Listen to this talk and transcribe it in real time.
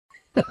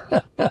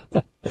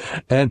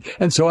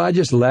And so I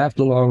just laughed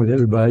along with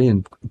everybody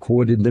and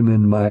quoted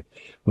them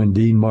when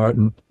Dean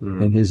Martin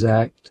in his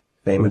act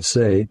would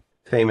say,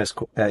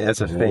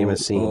 that's a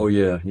famous scene. Oh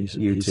yeah, he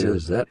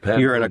says that. Pat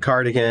You're in a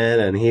cardigan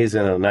and he's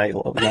in a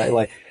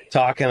nightlight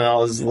talking.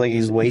 Like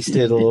he's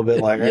wasted a little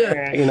bit, like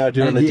doing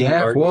and the he Dean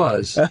half Martin.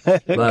 was,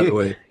 by the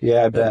way.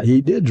 Yeah, I bet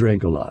he did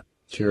drink a lot.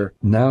 Sure.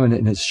 Now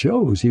in his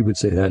shows, he would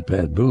say that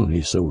Pat Boone,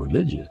 he's so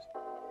religious.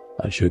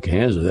 I shook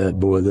hands with that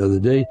boy the other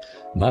day.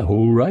 My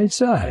whole right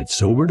side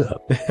sobered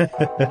up.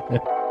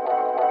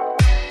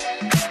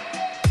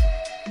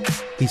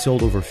 He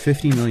sold over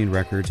 50 million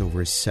records over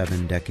his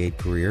 7-decade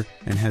career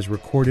and has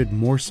recorded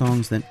more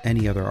songs than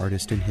any other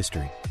artist in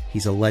history.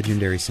 He's a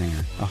legendary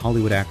singer, a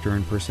Hollywood actor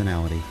and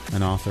personality,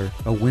 an author,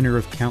 a winner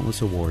of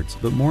countless awards,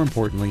 but more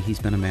importantly, he's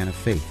been a man of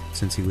faith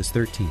since he was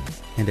 13.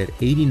 And at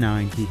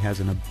 89, he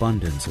has an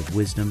abundance of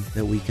wisdom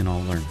that we can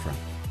all learn from.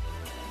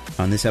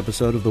 On this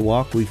episode of The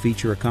Walk, we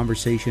feature a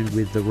conversation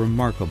with the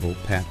remarkable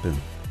Pat Boone.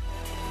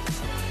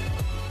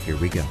 Here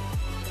we go.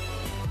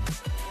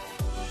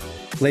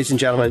 Ladies and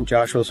gentlemen,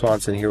 Joshua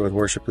Swanson here with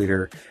worship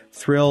leader.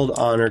 Thrilled,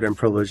 honored, and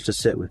privileged to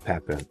sit with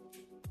Pat Boone.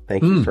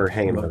 Thank you for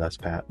hanging with us,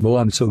 Pat. Well,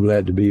 I'm so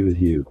glad to be with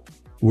you.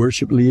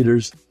 Worship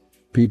leaders,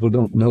 people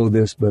don't know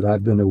this, but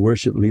I've been a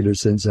worship leader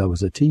since I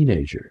was a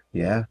teenager.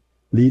 Yeah.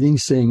 Leading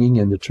singing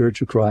in the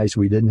Church of Christ.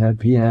 We didn't have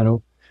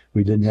piano.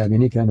 We didn't have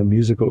any kind of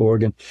musical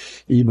organ.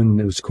 Even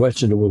it was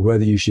questionable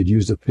whether you should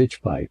use a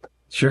pitch pipe.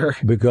 Sure.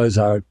 Because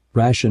our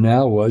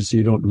rationale was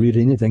you don't read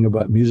anything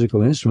about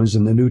musical instruments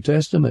in the New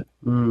Testament.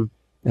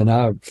 And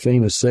our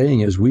famous saying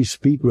is, we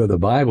speak where the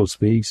Bible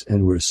speaks,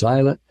 and we're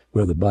silent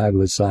where the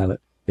Bible is silent.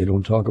 They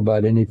don't talk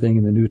about anything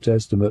in the New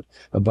Testament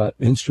about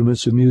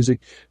instruments of music,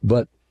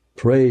 but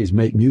praise,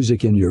 make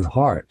music in your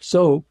heart.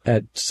 So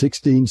at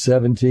 16,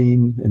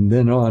 17, and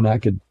then on, I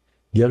could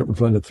get up in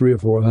front of 300 or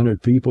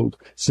 400 people,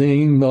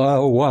 sing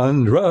the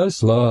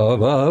wondrous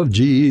love of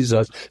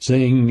Jesus,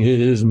 sing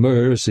his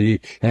mercy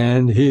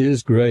and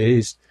his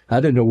grace. I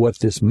didn't know what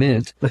this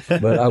meant,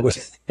 but I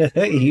was...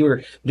 You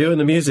were doing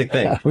the music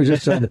thing. I was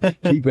just trying to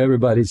keep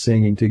everybody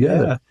singing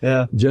together,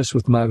 just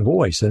with my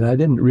voice. And I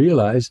didn't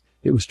realize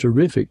it was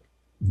terrific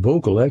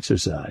vocal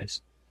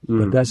exercise.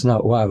 But that's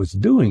not why I was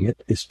doing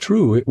it. It's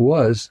true, it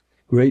was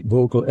great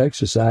vocal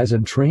exercise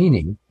and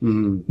training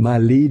my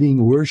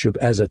leading worship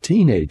as a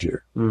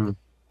teenager.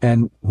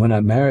 And when I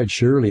married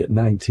Shirley at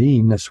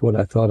 19, that's what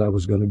I thought I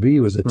was going to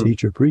be, was a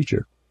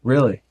teacher-preacher.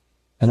 Really?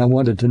 And I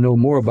wanted to know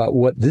more about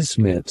what this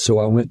meant, so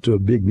I went to a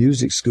big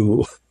music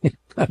school.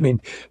 I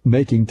mean,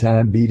 making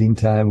time, beating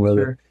time,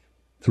 whether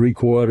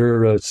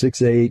 3/4,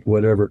 6/8,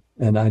 whatever.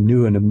 And I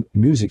knew in a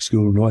music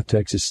school, North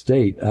Texas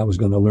State, I was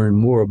going to learn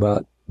more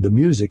about the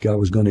music I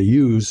was going to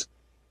use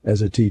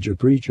as a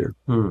teacher-preacher.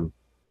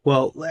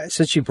 Well,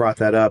 since you brought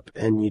that up,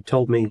 and you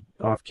told me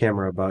off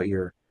camera about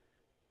your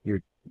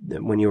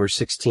when you were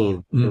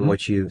 16 and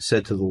what you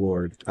said to the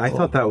Lord, I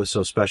thought that was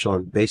so special.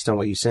 And based on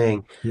what you're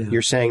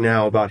saying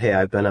now about, hey,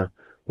 I've been a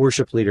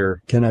worship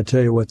leader. Can I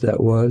tell you what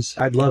that was?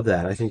 I'd love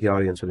that. I think the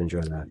audience would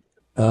enjoy that.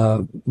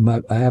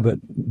 I have a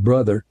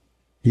brother.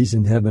 He's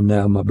in heaven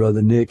now. My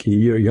brother Nick, he's a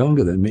year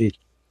younger than me.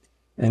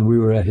 And we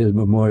were at his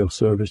memorial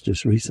service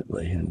just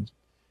recently.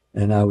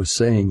 And I was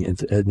saying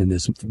in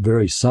this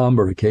very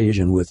somber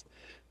occasion with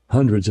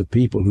hundreds of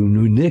people who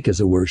knew Nick as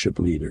a worship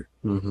leader.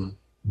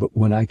 But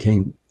when I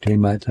came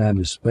my time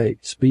to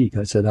speak,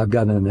 I said, I've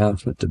got an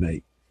announcement to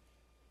make.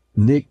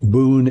 Nick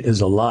Boone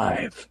is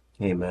alive.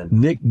 Amen.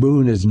 Nick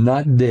Boone is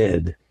not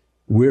dead.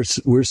 We're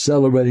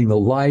celebrating the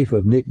life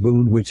of Nick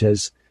Boone, which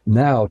has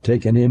now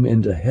taken him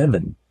into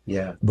heaven.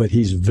 Yeah. But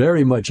he's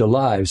very much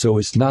alive, so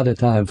it's not a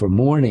time for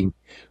mourning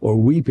or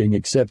weeping,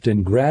 except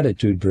in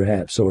gratitude,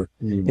 perhaps. Or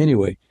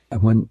anyway,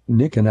 when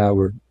Nick and I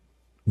were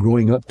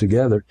growing up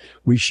together,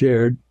 we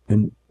shared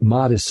in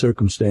modest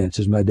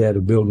circumstances. My dad,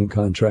 a building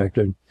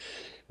contractor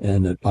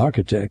and an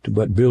architect,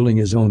 but building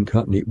his own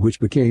company, which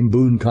became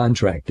Boone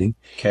Contracting.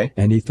 Okay.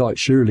 And he thought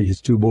surely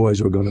his two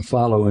boys were going to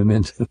follow him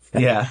into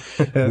that.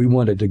 Yeah. We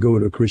wanted to go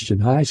to a Christian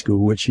high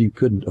school, which he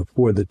couldn't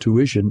afford the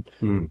tuition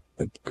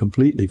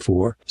completely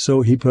for.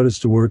 So he put us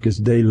to work as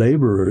day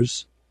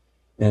laborers.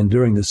 And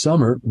during the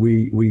summer,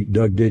 we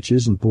dug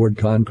ditches and poured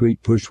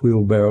concrete, pushed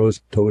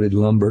wheelbarrows, toted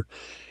lumber,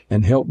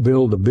 and helped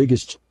build the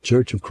biggest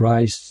Church of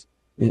Christ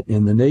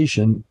in the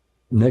nation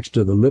next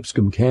to the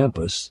Lipscomb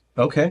campus.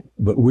 Okay.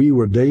 But we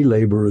were day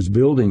laborers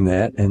building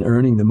that and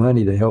earning the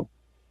money to help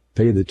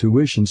pay the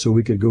tuition so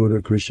we could go to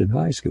a Christian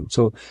high school.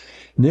 So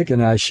Nick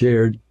and I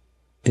shared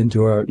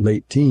into our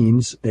late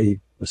teens a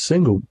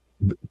single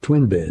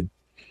twin bed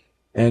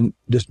and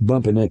just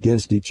bumping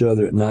against each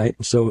other at night.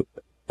 So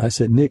I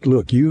said, Nick,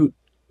 look, you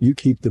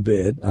keep the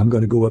bed. I'm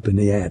going to go up in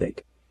the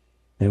attic.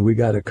 And we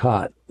got a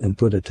cot and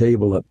put a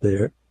table up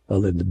there, a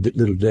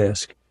little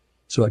desk,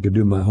 so I could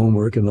do my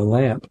homework, and a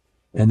lamp.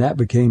 And that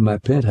became my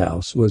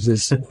penthouse, was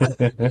this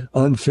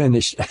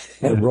unfinished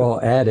raw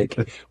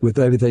attic with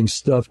everything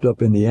stuffed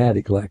up in the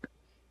attic like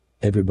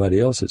everybody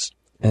else's.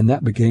 And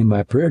that became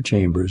my prayer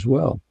chamber as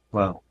well.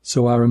 Wow.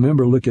 So I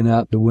remember looking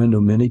out the window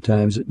many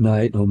times at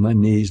night on my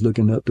knees,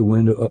 looking out the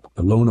window up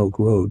Lone Oak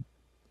Road,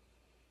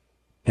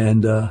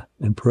 and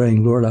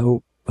praying, Lord,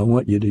 I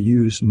want you to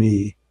use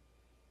me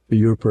for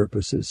your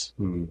purposes.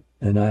 Mm.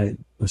 And I,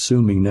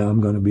 assuming now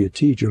I'm going to be a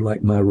teacher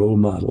like my role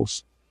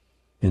models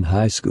in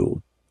high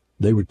school,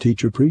 they were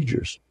teacher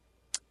preachers.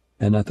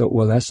 And I thought,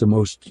 well, that's the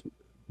most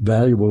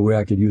valuable way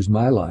I could use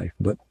my life.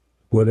 But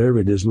whatever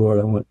it is,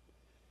 Lord,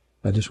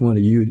 I just want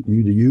you to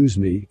use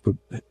me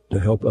to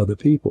help other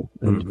people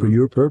and for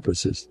your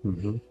purposes.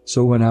 Mm-hmm.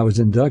 So when I was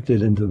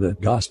inducted into the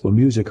Gospel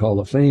Music Hall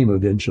of Fame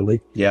eventually,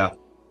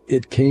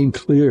 it came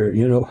clear,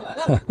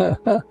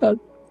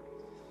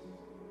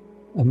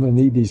 I'm going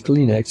to need these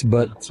Kleenex,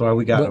 but that's why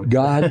we got them.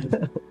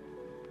 God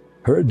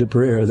heard the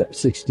prayer of that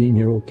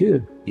 16-year-old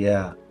kid.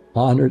 Yeah.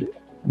 Honored it.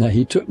 Now,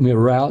 he took me a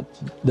route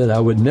that I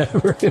would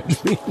never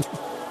have dreamed.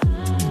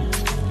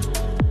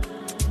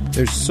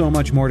 There's so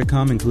much more to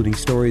come, including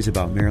stories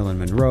about Marilyn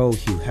Monroe,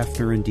 Hugh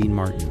Hefner, and Dean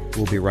Martin.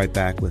 We'll be right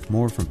back with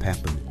more from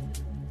Pat Boone.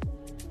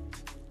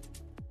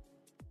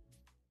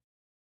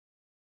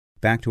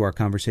 Back to our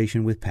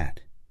conversation with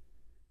Pat.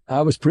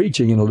 I was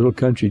preaching in a little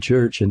country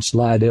church in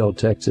Slidell,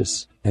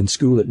 Texas, and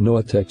school at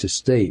North Texas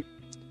State,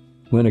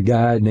 when a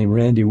guy named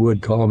Randy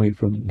Wood called me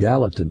from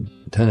Gallatin,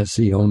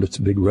 Tennessee, owned its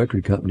big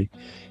record company.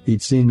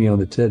 He'd seen me on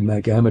the Ted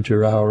Mack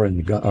Amateur Hour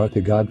and the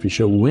Arthur Godfrey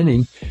Show,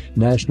 winning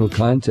national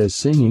contests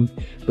singing,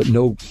 but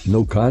no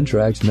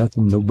contracts,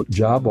 nothing, no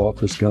job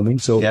offers coming.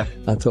 So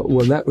I thought,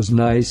 well, that was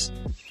nice.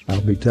 I'll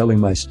be telling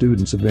my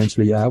students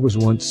eventually, I was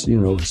once,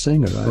 a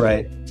singer.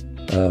 Right.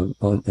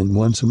 And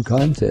won some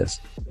contests.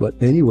 But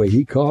anyway,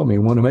 he called me,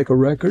 want to make a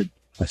record?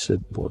 I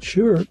said, well,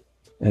 sure.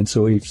 And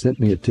so he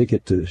sent me a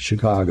ticket to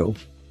Chicago.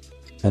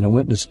 And I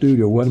went in the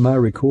studio. What am I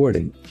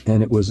recording?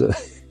 And it was a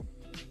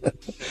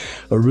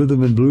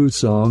rhythm and blues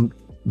song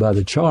by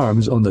the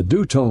Charms on the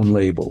Dutone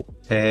label.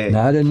 Hey.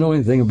 Now, I didn't know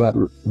anything about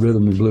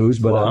rhythm and blues,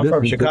 but I'm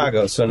from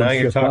Chicago, so now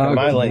you're talking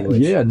my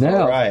language. Yeah,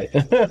 now. All right.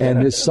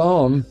 And this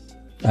song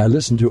I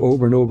listened to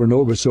over and over and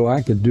over so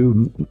I could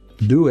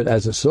do it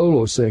as a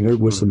solo singer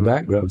with some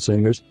background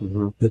singers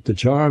that the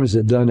Charms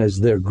had done as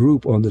their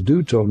group on the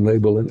Dutone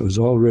label, and it was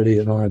already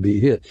an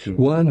R&B hit.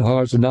 One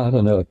heart's not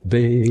enough,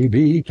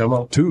 baby. Come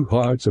on. Two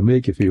hearts will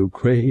make you feel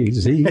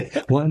crazy.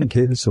 One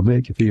kiss will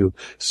make you feel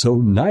so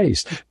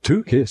nice.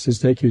 Two kisses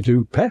take you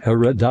to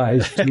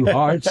paradise. Two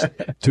hearts,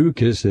 two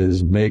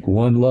kisses make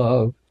one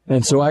love.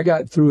 And so I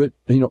got through it,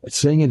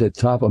 singing at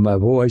the top of my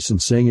voice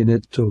and singing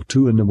it till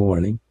 2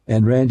 a.m.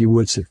 And Randy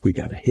Wood said, we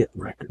got a hit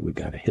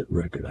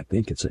record. I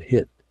think it's a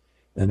hit.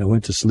 And I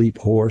went to sleep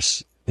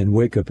hoarse and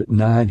wake up at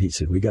 9. He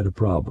said, we got a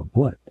problem.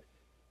 What?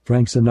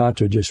 Frank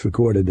Sinatra just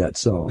recorded that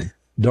song.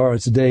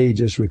 Doris Day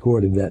just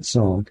recorded that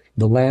song.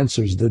 The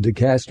Lancers, the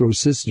DeCastro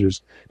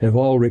sisters have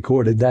all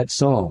recorded that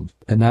song.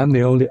 And I'm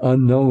the only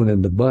unknown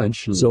in the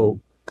bunch. So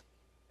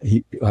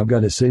I've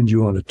got to send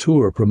you on a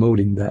tour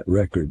promoting that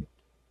record.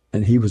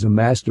 And he was a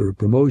master of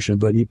promotion,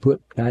 but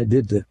I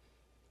did the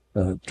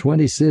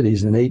 20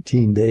 cities in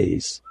 18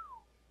 days,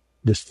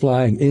 just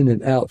flying in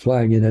and out,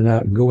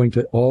 and going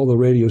to all the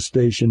radio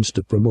stations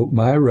to promote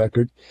my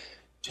record.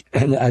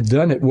 And I'd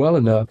done it well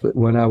enough that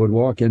when I would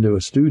walk into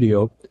a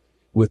studio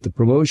with the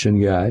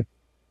promotion guy,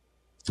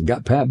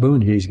 got Pat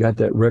Boone, he's got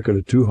that record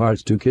of Two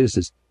Hearts, Two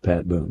Kisses.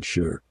 Pat Boone,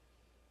 sure.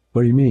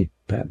 What do you mean?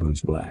 Pat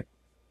Boone's black.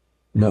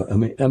 No, I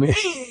mean,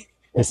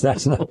 that's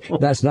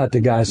not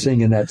the guy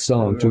singing that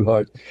song, Two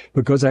Hearts,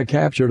 because I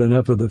captured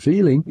enough of the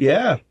feeling.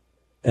 Yeah.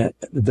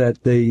 That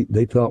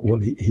they thought, well,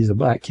 he's a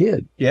black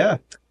kid. Yeah.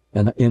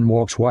 And in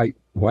walks white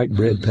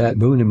bread Pat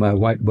Boone in my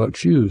white buck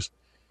shoes.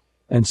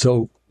 And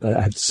so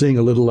I'd sing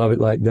a little of it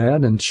like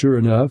that, and sure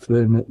enough,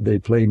 then they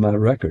played my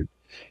record.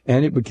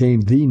 And it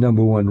became the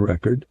number one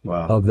record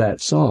of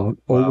that song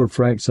over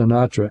Frank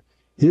Sinatra.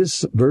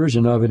 His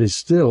version of it is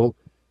still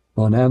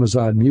on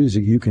Amazon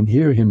Music. You can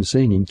hear him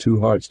singing Two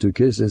Hearts, Two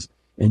Kisses,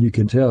 and you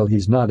can tell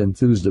he's not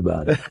enthused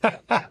about it.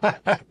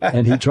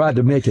 And he tried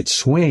to make it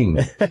swing.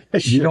 Sure.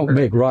 You don't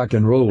make rock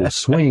and roll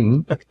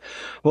swing.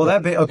 Well,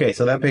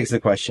 so that begs the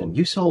question.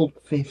 You sold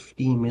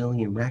 50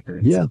 million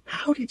records. Yeah.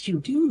 How did you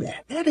do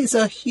that? That is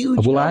a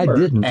huge number. I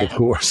didn't, of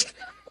course.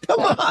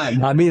 Come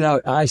on. I mean,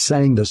 I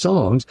sang the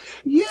songs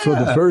for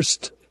the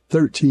first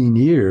 13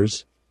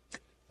 years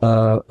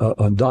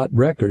on Dot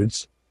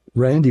Records.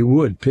 Randy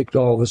Wood picked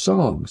all the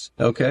songs.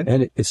 Okay.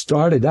 And it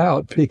started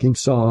out picking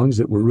songs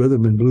that were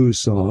rhythm and blues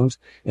songs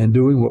and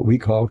doing what we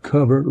call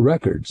cover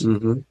records.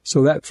 Mm-hmm.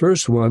 So that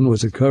first one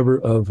was a cover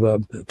of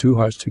Two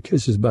Hearts, Two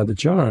Kisses by the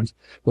Charms.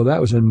 Well,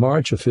 that was in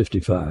March of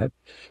 55.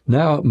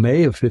 Now,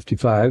 May of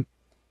 55, of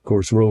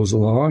course, rolls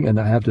along, and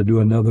I have to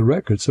do another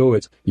record. So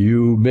it's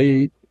You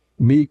Made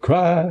Me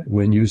Cry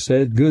When You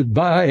Said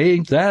Goodbye,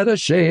 Ain't That a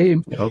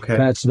Shame? Okay.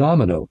 Pat's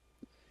Domino.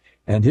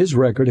 And his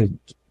record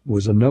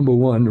was a number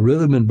one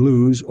rhythm and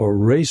blues or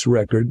race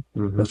record.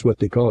 Mm-hmm. That's what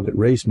they called it,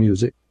 race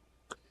music.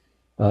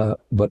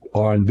 But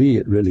R&B,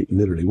 it really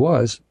literally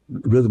was,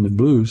 rhythm and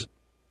blues.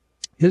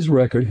 His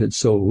record had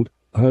sold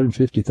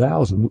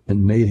 150,000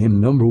 and made him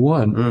number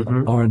one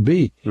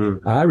R&B.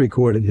 Mm-hmm. I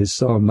recorded his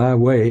song My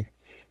Way,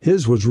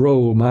 His was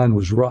roll, mine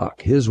was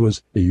rock. His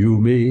was you,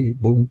 me,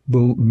 boom,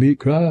 boom, me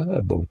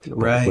cry, boom.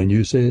 Right. When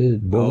you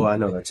said boom. Oh, I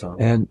know that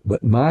song.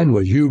 But mine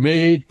was you,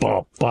 me,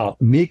 bop, bop,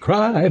 me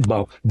cry,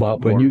 bop,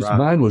 bop.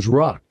 Mine was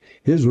rock.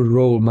 His was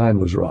roll, mine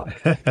was rock.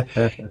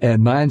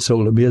 And mine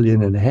sold 1.5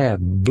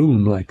 million,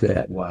 boom, like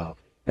that. Wow.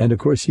 And of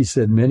course, he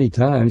said many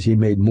times he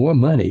made more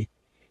money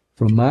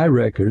from my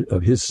record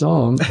of his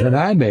song than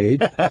I made,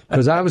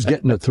 because I was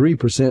getting a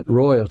 3%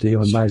 royalty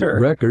on my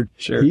record.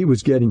 Sure. He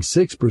was getting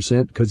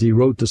 6% because he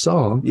wrote the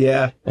song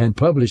and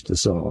published the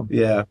song.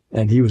 Yeah.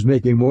 And he was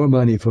making more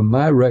money from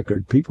my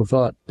record. People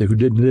thought that who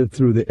didn't live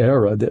through the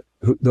era, that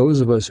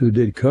those of us who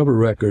did cover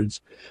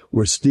records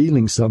were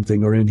stealing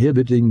something or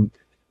inhibiting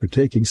or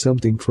taking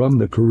something from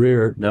the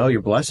career. No,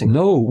 you're blessing.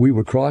 No, we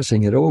were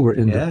crossing it over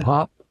into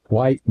pop,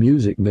 white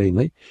music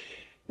mainly.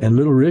 And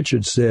Little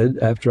Richard said,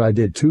 after I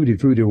did Tutti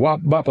Frutti,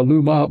 wop, bop, a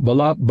loo, bop,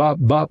 bop, bop,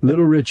 bop,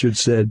 Little Richard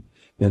said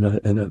in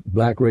a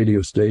black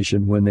radio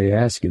station when they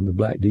asked him, the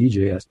black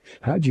DJ asked,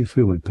 how'd you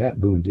feel when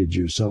Pat Boone did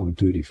your song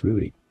Tutti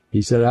Frutti?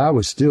 He said, I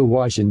was still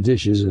washing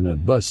dishes in a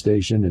bus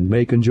station in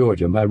Macon,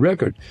 Georgia. My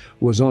record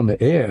was on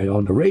the air,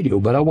 on the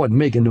radio, but I wasn't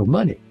making no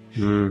money.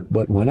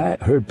 But when I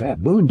heard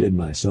Pat Boone did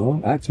my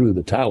song, I threw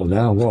the towel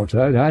down, walked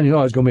out. I knew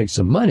I was going to make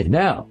some money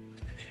now.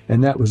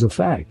 And that was a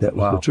fact. That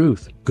was the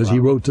truth, because he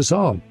wrote the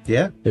song.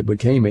 Yeah. It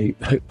became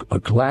a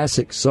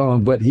classic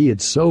song, but he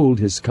had sold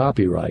his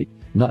copyright,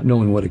 not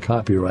knowing what a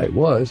copyright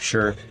was,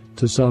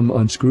 to some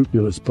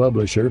unscrupulous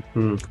publisher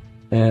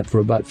and for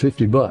about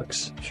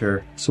 $50.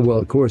 Sure. So, well,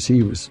 of course,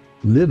 he was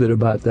livid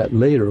about that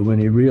later when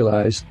he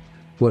realized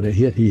what a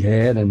hit he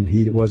had and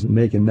he wasn't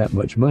making that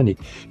much money.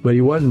 But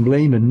he wasn't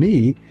blaming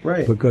me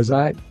because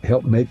I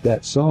helped make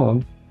that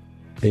song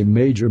a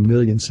major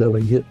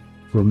million-selling hit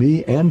for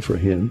me and for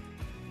him.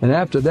 And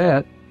after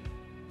that,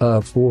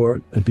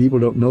 and people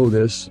don't know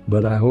this,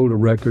 but I hold a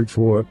record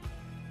for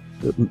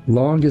the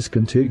longest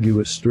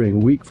contiguous string,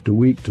 week to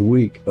week to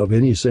week, of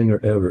any singer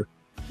ever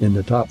in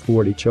the top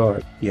 40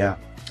 chart. Yeah.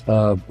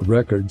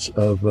 Records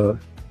of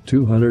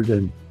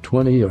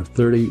 220 or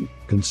 30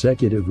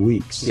 consecutive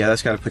weeks. Yeah,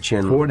 that's got to put you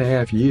in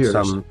 4.5 years.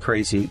 Some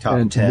crazy top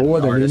and 10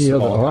 more than any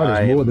other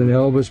artist, more than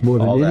Elvis, more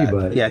than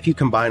anybody. Yeah, if you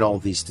combine all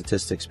of these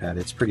statistics, Pat,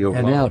 it's pretty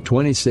overwhelming. And now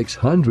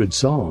 2,600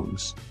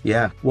 songs.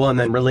 Yeah. Well, and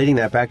then relating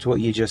that back to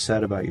what you just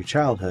said about your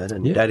childhood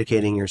and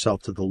dedicating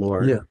yourself to the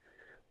Lord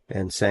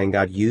and saying,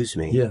 God, use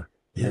me. Yeah.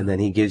 And then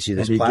he gives you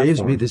this platform. He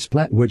gives me this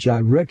platform, which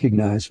I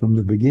recognized from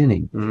the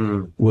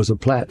beginning was a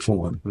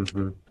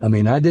platform. I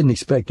mean, I didn't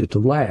expect it to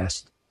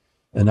last.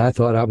 And I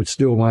thought I would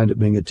still wind up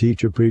being a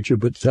teacher, preacher,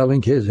 but telling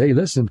kids, hey,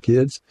 listen,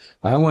 kids,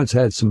 I once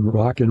had some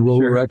rock and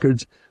roll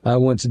records. I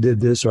once did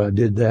this or I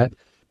did that.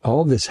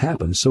 All this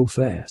happened so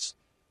fast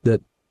that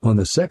on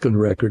the second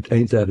record,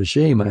 Ain't That a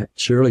Shame,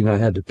 Shirley and I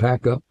had to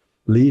pack up,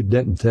 leave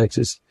Denton,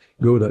 Texas,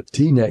 go to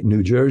Teaneck,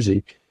 New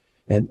Jersey.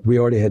 And we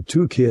already had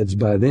 2 kids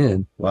by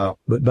then. Wow.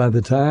 But by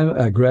the time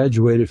I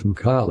graduated from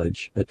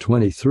college at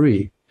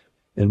 23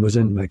 and was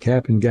in my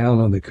cap and gown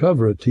on the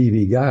cover of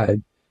TV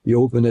Guide, you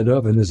open it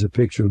up and there's a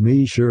picture of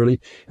me, Shirley,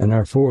 and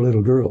our 4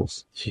 little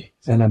girls. Jeez.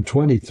 And I'm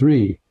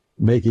 23,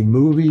 making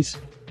movies,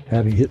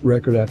 having hit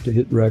record after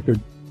hit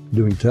record,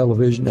 doing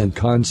television and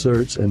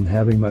concerts, and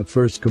having my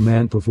first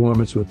command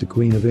performance with the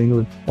Queen of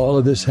England. All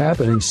of this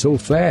happening so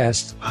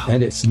fast,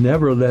 and it's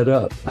never let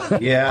up.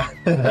 Yeah.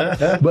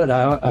 But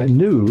I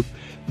knew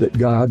that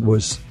God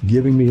was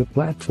giving me a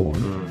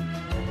platform.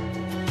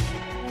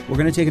 We're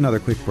going to take another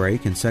quick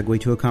break and segue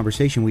to a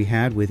conversation we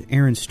had with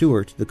Aaron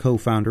Stewart, the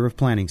co-founder of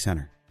Planning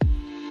Center.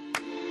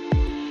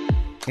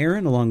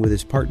 Aaron, along with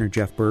his partner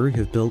Jeff Berg,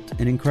 have built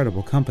an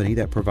incredible company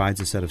that provides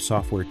a set of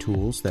software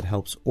tools that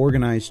helps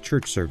organize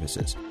church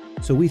services.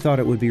 So we thought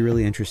it would be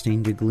really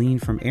interesting to glean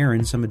from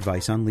Aaron some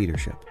advice on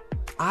leadership.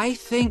 I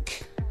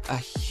think a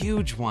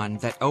huge one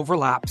that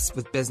overlaps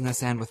with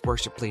business and with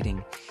worship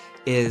leading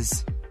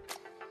is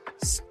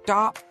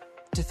stop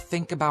to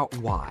think about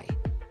why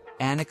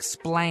and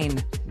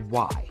explain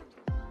why.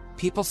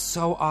 People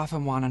so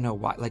often want to know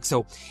why. Like,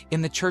 so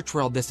in the church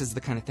world, this is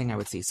the kind of thing I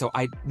would see. So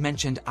I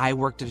mentioned I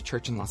worked at a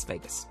church in Las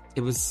Vegas.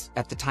 It was,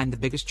 at the time, the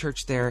biggest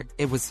church there.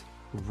 It was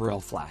real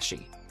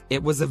flashy.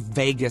 It was a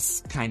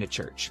Vegas kind of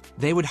church.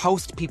 They would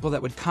host people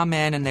that would come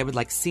in and they would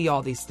like see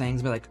all these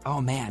things and be like, oh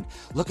man,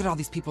 look at all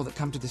these people that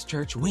come to this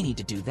church. We need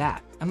to do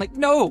that. I'm like,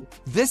 no,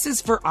 this is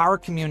for our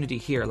community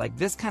here. Like,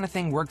 this kind of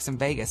thing works in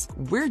Vegas.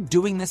 We're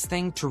doing this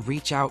thing to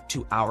reach out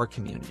to our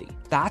community.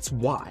 That's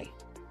why.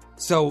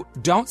 So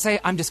don't say,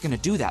 I'm just going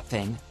to do that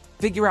thing.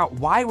 Figure out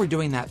why we're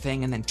doing that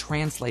thing and then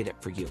translate it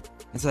for you.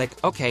 It's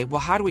like, okay,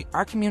 well,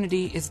 our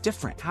community is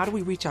different. How do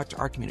we reach out to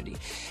our community?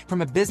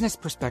 From a business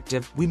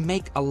perspective, we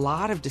make a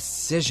lot of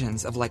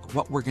decisions of like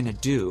what we're going to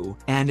do.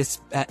 And this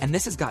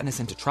has gotten us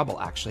into trouble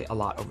actually a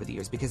lot over the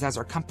years, because as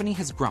our company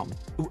has grown,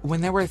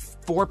 when there were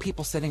 4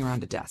 people sitting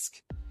around a desk,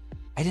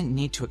 I didn't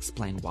need to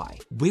explain why.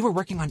 We were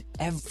working on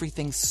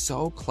everything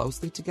so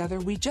closely together,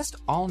 we just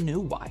all knew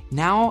why.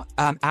 Now,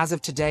 as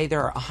of today,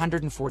 there are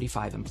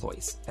 145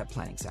 employees at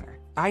Planning Center.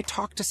 I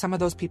talk to some of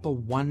those people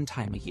one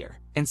time a year.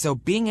 And so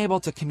being able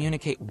to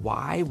communicate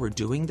why we're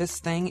doing this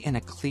thing in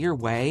a clear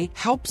way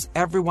helps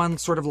everyone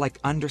sort of like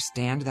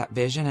understand that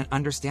vision and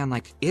understand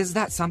like, is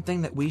that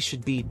something that we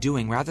should be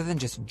doing rather than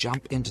just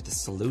jump into the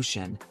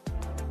solution?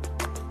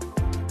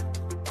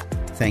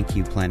 Thank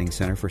you, Planning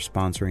Center, for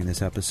sponsoring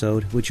this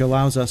episode, which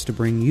allows us to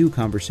bring you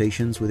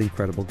conversations with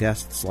incredible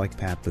guests like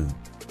Pat Boone.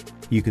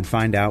 You can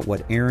find out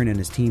what Aaron and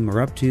his team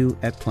are up to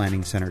at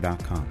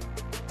planningcenter.com.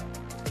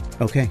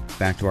 Okay,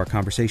 back to our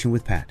conversation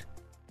with Pat.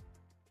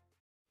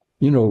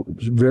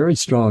 Very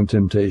strong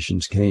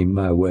temptations came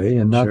my way,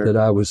 and not that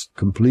I was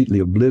completely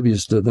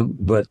oblivious to them,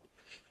 but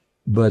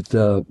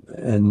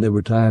and there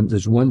were times,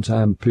 there's one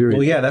time period.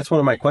 Well, yeah, that's one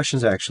of my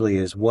questions actually,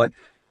 is what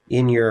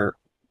in your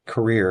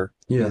career,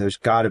 there's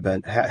got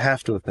to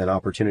have to have been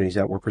opportunities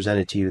that were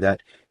presented to you that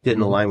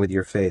didn't align with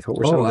your faith. What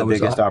were some of the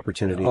biggest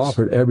opportunities?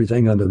 Offered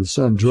everything under the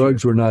sun.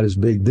 Drugs were not as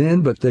big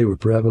then, but they were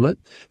prevalent.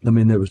 I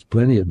mean, there was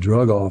plenty of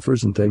drug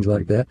offers and things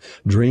like that.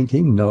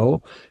 Drinking,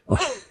 no.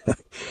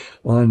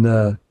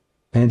 On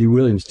Andy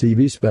Williams'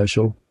 TV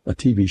special, a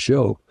TV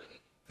show,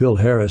 Phil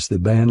Harris, the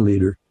band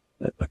leader,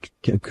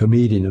 a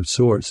comedian of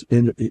sorts,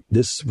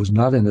 this was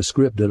not in the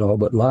script at all,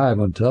 but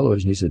live on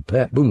television, he said,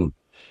 "Pat Boone,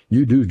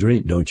 you do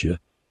drink, don't you?"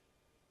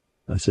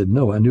 I said,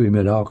 "No." I knew he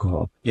meant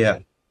alcohol. Yeah.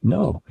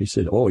 "No." He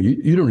said, "Oh,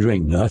 you don't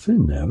drink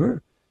nothing,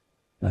 never?"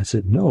 I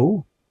said,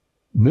 "No.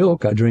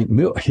 Milk, I drink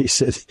milk." He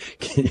said,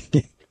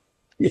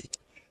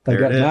 I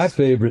got my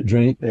favorite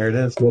drink. There it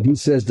is. But he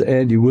says to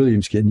Andy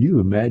Williams, "Can you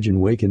imagine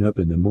waking up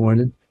in the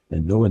morning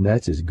and knowing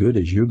that's as good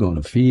as you're going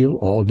to feel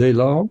all day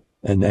long?"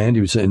 And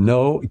Andy was saying,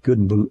 no, he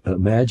couldn't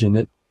imagine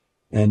it.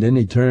 And then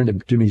he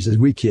turned to me and says,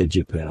 "We kid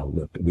you, pal.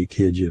 Look, we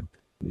kid you.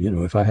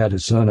 If I had a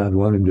son, I'd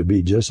want him to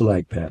be just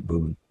like Pat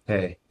Boone."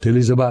 Hey. Till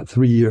he's about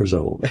 3 years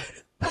old.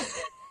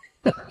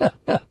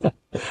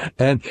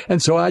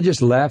 And so I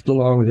just laughed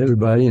along with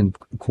everybody and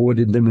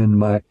quoted them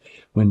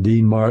when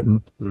Dean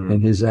Martin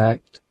in his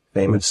act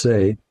would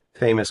say.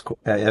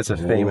 That's a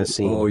famous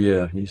scene. Oh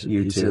yeah.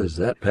 He says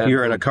that Pat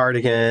You're in a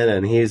cardigan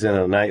and he's in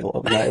a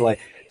nightlight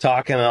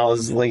talking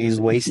like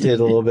he's wasted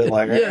a little bit,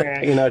 like,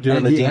 doing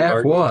and the he Dean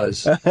half Martin.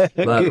 was,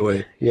 by the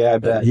way. Yeah, I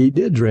bet. He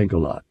did drink a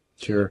lot.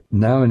 Sure.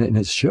 Now in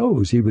his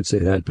shows, he would say,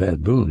 "That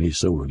Pat Boone, he's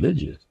so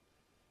religious.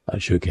 I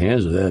shook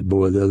hands with that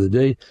boy the other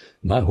day.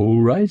 My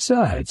whole right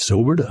side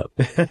sobered up."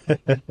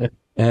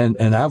 and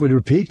I would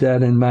repeat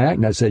that in my act,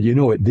 and I said,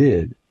 "It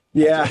did."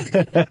 Yeah.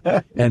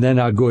 And then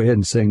I'd go ahead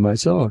and sing my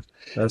song.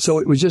 So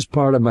it was just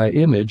part of my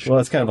image. Well,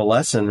 it's kind of a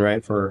lesson,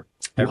 right, for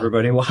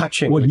everybody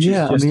watching. Well,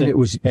 yeah, I mean, it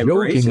was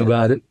joking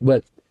about it,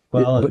 but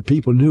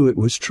people knew it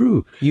was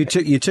true. You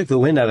took the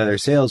wind out of their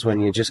sails when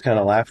you just kind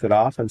of laughed it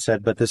off and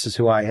said, "But this is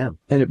who I am."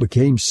 And it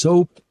became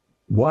so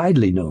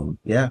widely known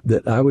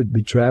that I would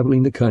be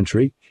traveling the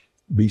country,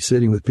 be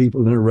sitting with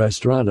people in a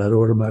restaurant. I'd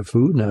order my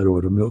food and I'd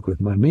order milk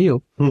with my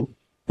meal.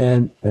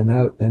 And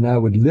I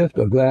would lift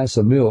a glass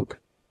of milk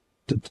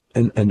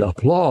and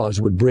applause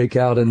would break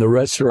out in the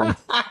restaurant.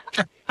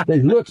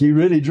 They look, he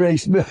really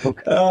drinks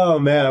milk. Oh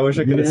man, I wish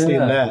I could have seen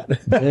that.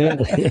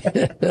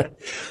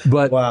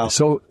 But wow.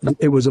 So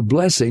it was a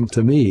blessing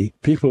to me.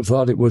 People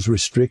thought it was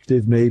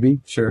restrictive,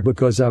 maybe,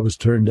 because I was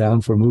turned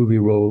down for movie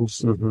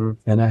roles,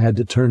 and I had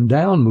to turn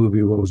down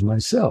movie roles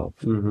myself.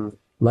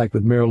 Like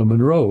with Marilyn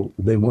Monroe,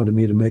 they wanted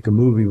me to make a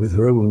movie with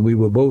her when we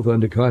were both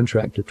under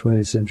contract to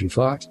 20th Century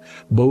Fox,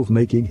 both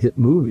making hit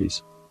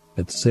movies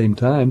at the same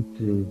time.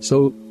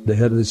 So the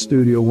head of the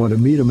studio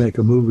wanted me to make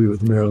a movie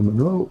with Marilyn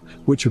Monroe,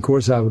 which of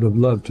course I would have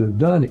loved to have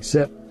done,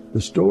 except the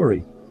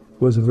story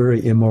was a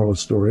very immoral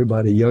story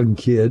about a young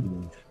kid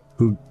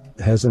who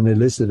has an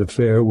illicit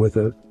affair with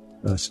a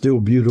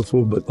still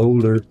beautiful but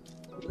older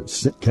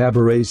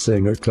cabaret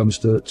singer, comes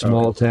to a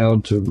small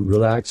town to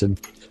relax and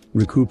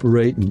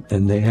recuperate,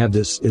 and they have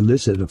this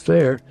illicit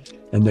affair,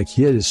 and the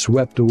kid is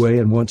swept away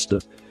and wants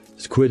to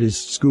quit his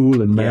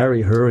school and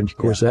marry her, and of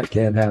course that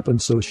can't happen,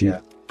 so she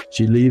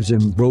leaves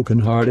him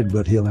brokenhearted,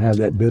 but he'll have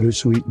that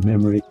bittersweet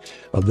memory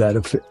of that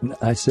affair.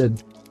 I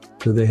said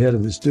to the head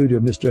of the studio,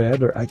 "Mr.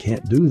 Adler, I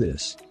can't do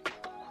this."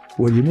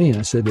 "What do you mean?"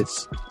 I said,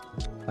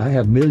 I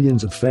have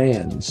millions of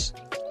fans,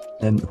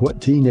 and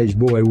what teenage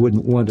boy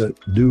wouldn't want to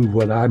do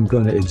what I'm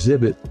going to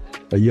exhibit,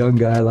 a young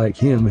guy like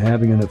him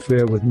having an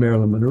affair with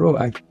Marilyn Monroe?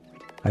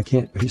 I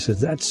can't. He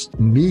says, "That's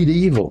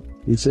medieval."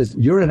 He says,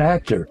 "You're an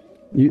actor.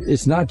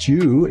 It's not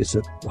you. It's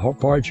a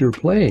part you're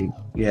playing."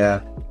 Yeah.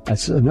 I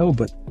said, "No,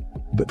 but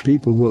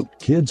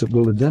kids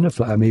will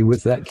identify me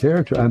with that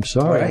character. I'm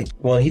sorry." Right.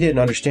 Well, he didn't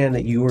understand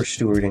that you were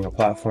stewarding a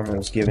platform that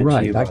was given to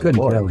you. Right. I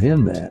couldn't tell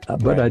him that.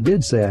 But I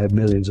did say I have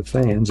millions of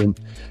fans,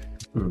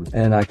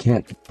 and I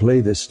can't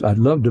play this. I'd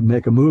love to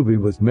make a movie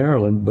with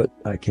Marilyn, but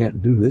I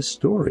can't do this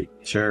story.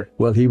 Sure.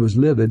 Well, he was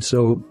livid,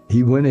 so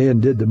he went ahead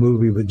and did the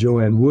movie with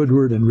Joanne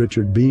Woodward and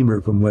Richard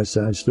Beamer from West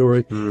Side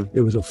Story.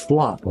 It was a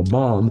flop, a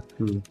bomb,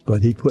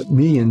 but he put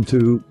me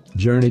into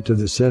Journey to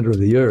the Center of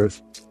the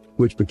Earth,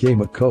 which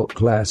became a cult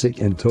classic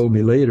and told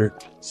me later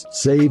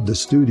saved the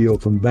studio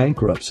from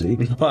bankruptcy.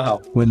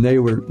 Wow. When they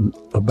were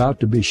about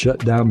to be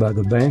shut down by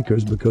the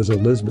bankers because of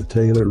Elizabeth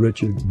Taylor,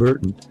 Richard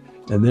Burton,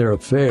 and their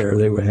affair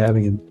they were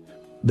having. And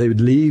they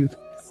would leave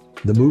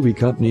the movie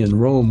company in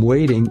Rome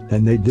waiting,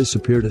 and they'd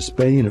disappear to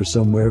Spain or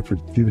somewhere for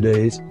a few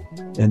days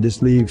and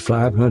just leave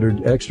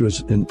 500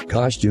 extras in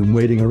costume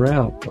waiting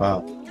around.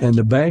 Wow. And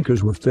the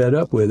bankers were fed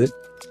up with it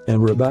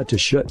and were about to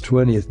shut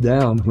 20th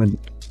down when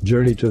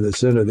Journey to the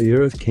Center of the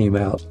Earth came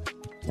out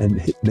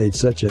and made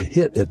such a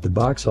hit at the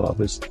box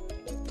office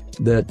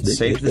that it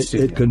saved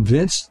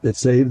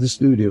the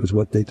studio, is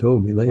what they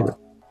told me later. Wow.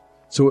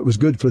 So it was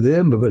good for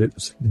them, but it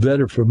was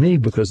better for me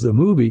because the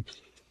movie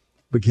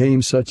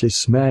became such a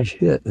smash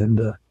hit.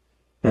 And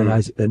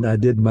I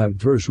did my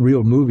first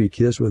real movie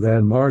kiss with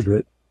Anne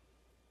Margaret.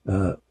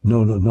 No,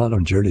 not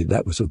on Journey.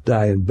 That was with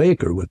Diane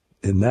Baker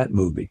in that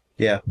movie.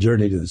 Yeah.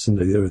 Journey to the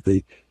Center of the Earth.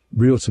 The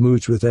real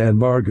smooch with Anne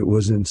Margaret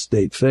was in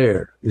State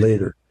Fair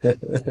later.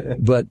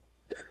 But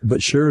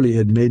Shirley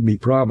had made me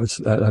promise,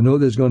 I know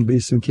there's going to be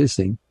some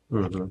kissing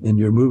in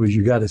your movies.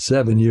 You got a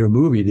 7-year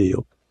movie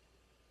deal.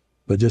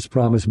 But just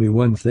promise me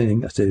one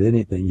thing. I said,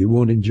 anything. You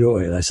won't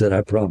enjoy it. I said,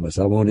 I promise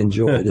I won't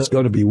enjoy it. It's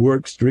going to be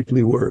work,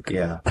 strictly work.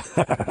 Yeah.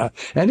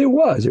 And it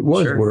was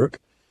sure. Work.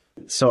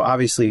 So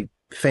obviously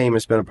fame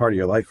has been a part of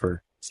your life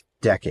for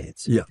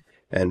decades. Yeah.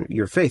 And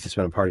your faith has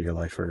been a part of your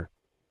life for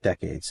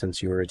decades,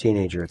 since you were a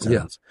teenager, it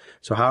sounds. Yeah.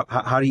 So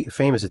how do you,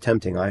 fame is a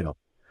tempting idol.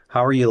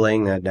 How are you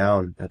laying that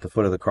down at the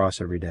foot of the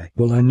cross every day?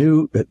 Well, I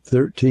knew at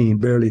 13,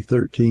 barely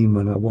 13,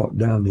 when I walked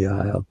down the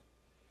aisle,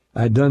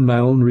 I'd done my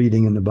own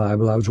reading in the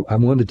Bible. I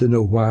wanted to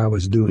know why I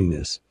was doing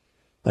this.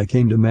 I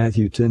came to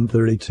Matthew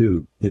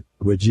 10:32,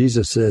 where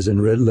Jesus says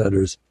in red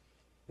letters,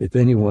 if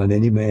anyone,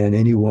 any man,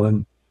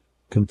 anyone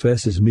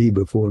confesses me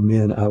before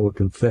men, I will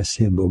confess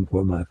him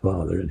before my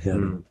Father in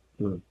heaven.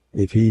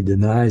 If he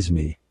denies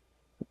me,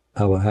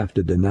 I will have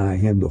to deny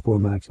him before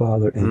my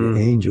Father and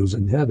the angels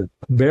in heaven.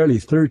 Barely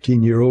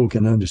 13-year-old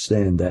can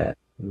understand that.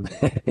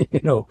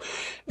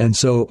 And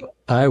so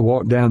I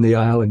walked down the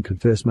aisle and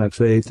confessed my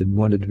faith and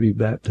wanted to be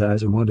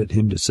baptized and wanted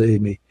him to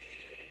save me.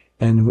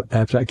 And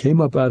after I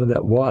came up out of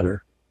that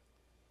water,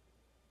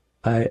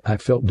 I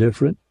felt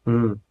different.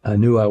 I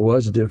knew I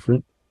was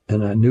different,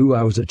 and I knew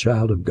I was a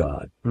child of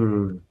God.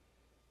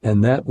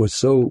 And that was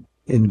so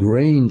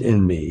ingrained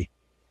in me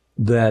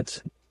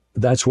that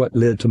that's what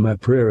led to my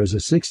prayer as a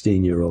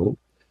 16-year-old,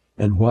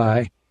 and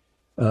why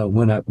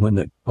when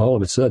all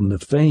of a sudden the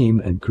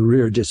fame and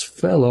career just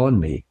fell on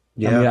me.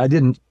 Yeah. I mean, I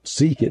didn't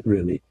seek it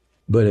really,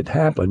 but it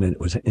happened, and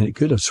it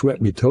could have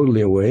swept me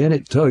totally away, and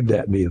it tugged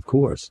at me, of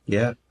course.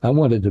 Yeah. I didn't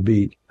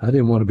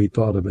want to be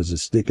thought of as a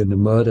stick in the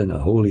mud and a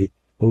holy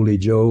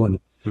Joe and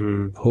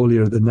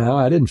holier than thou.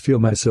 I didn't feel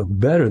myself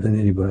better than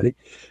anybody,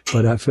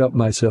 but I felt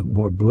myself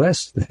more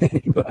blessed than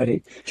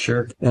anybody.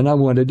 Sure. And I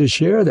wanted to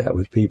share that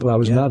with people. I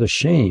was not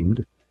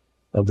ashamed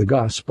of the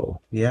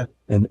gospel. Yeah.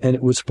 And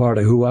it was part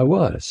of who I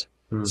was.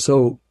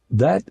 So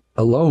that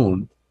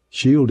alone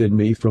shielded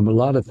me from a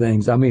lot of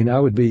things. I mean, I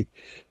would be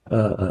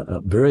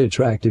a very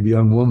attractive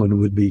young woman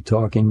would be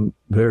talking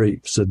very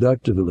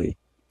seductively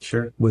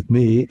with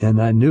me, and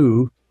I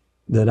knew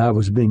that I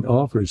was being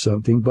offered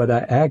something, but I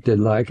acted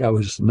like I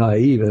was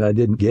naive and I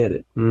didn't get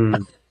it.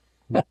 To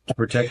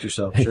protect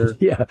yourself, sure.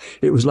 Yeah,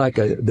 it was like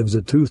there was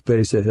a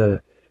toothpaste that had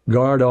a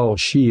guard-all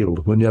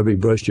shield. Whenever you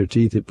brushed your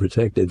teeth, it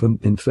protected from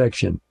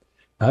infection.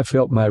 I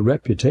felt my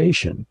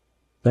reputation,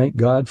 thank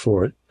God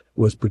for it,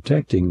 was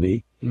protecting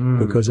me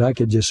because I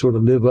could just sort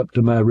of live up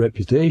to my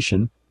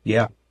reputation.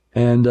 Yeah.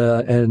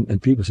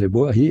 And people say,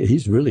 boy,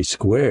 he's really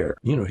square.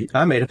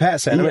 I made a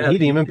pass at him. He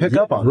didn't even pick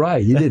up on it.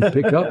 Right. He didn't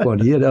pick up on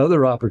it. He had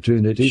other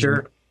opportunities.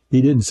 Sure.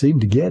 He didn't seem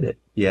to get it.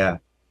 Yeah.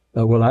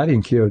 Well, I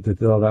didn't care if they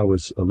thought I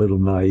was a little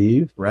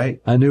naive. Right.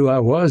 I knew I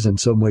was in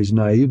some ways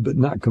naive, but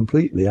not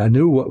completely. I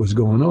knew what was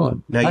going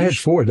on. Now, I had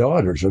 4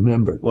 daughters,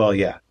 remember? Well,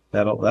 yeah.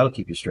 That'll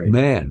keep you straight.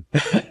 Man.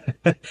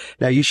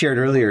 Now, you shared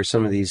earlier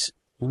some of these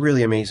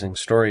really amazing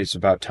stories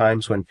about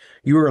times when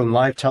you were on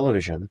live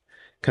television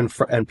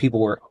and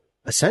people were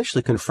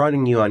essentially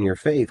confronting you on your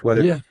faith,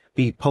 whether it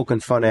be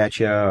poking fun at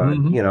you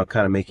or,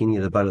 kind of making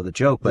you the butt of the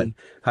joke, but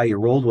how you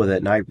rolled with it.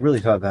 And I really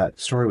thought that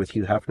story with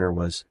Hugh Hefner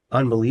was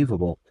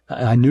unbelievable.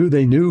 I knew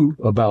they knew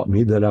about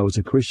me, that I was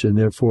a Christian.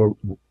 Therefore,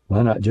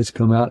 why not just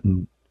come out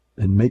and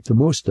make the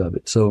most of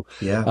it? So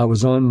I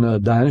was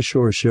on Dinah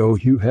Shore's show.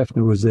 Hugh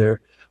Hefner was there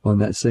on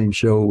that same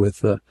show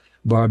with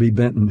Barbie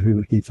Benton,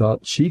 who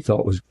she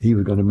thought he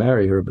was going to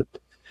marry her, but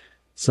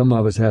some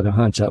of us had a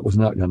hunch that was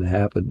not going to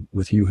happen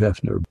with Hugh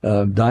Hefner.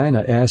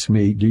 Dinah asked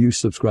me, do you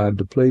subscribe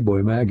to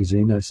Playboy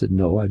magazine? I said,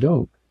 no, I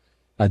don't.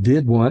 I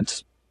did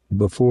once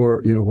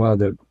before, while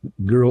the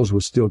girls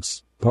were still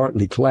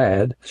partly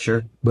clad.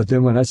 Sure. But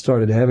then when I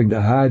started having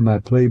to hide my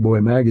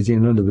Playboy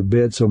magazine under the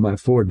bed, so my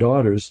 4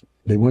 daughters,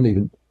 they weren't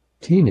even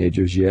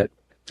teenagers yet,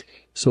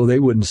 so they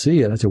wouldn't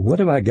see it. I said, what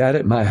have I got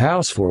at my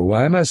house for?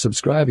 Why am I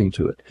subscribing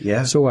to it?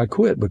 Yeah. So I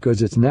quit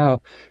because it's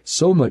now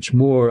so much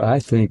more, I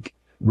think,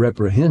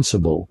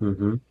 reprehensible.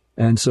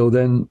 And so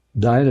then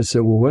Dinah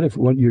said, well, what if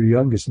your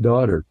youngest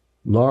daughter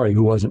Laurie,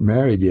 who wasn't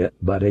married yet,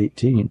 about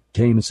 18,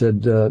 came and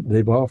said,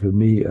 they've offered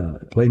me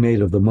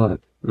Playmate of the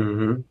Month.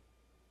 Mm-hmm.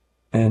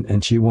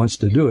 And she wants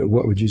to do it.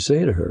 What would you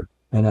say to her?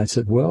 And I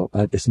said, well,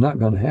 it's not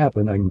going to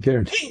happen. I can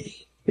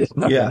guarantee it's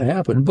not going to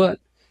happen. But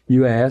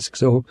you ask.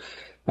 So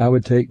I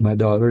would take my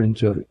daughter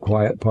into a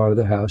quiet part of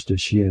the house to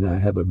she and I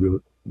have a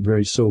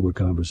very sober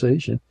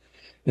conversation.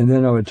 And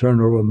then I would turn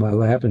her over in my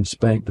lap and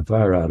spank the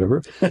fire out of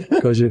her.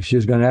 Because if she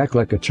was going to act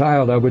like a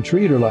child, I would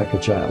treat her like a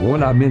child.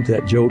 Well, I meant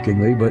that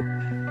jokingly, but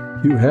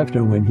Hugh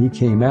Hefner, when he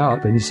came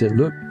out, and he said,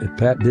 look, if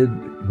Pat did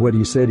what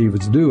he said he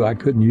was due, I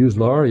couldn't use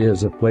Laurie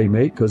as a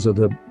playmate because of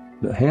the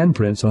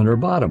handprints on her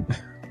bottom.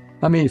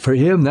 I mean, for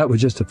him, that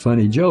was just a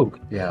funny joke.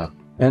 Yeah.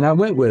 And I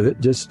went with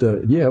it, just,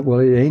 well,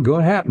 it ain't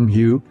going to happen,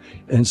 Hugh.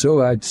 And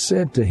so I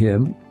said to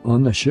him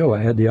on the show,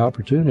 I had the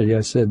opportunity,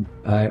 I said,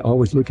 I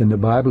always look in the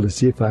Bible to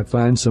see if I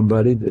find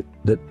somebody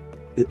that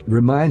it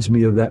reminds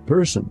me of that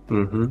person.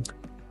 Mm-hmm.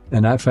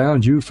 And I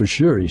found you for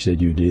sure. He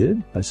said, you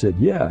did? I said,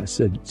 yeah. I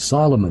said,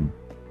 Solomon.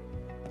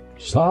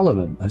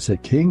 I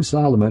said, King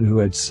Solomon, who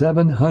had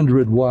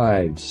 700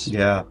 wives.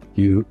 Yeah.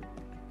 Hugh.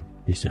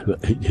 He said,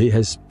 he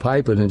has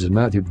pipe in his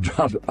mouth. He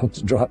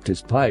dropped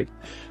his pipe.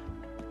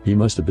 He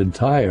must have been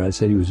tired. I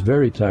said he was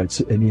very tired.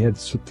 And he had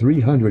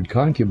 300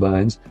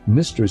 concubines,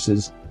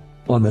 mistresses,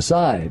 on the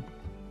side.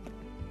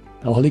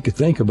 All he could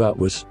think about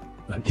was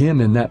him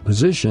in that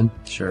position.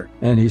 Sure.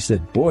 And he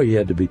said, boy, he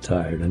had to be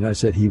tired. And I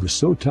said, he was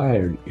so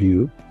tired,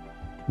 Hugh,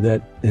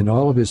 that in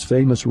all of his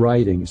famous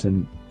writings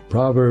and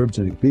Proverbs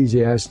and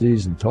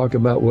Ecclesiastes and talk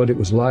about what it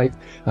was like,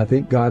 I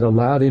think God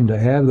allowed him to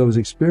have those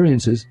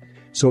experiences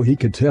so he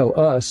could tell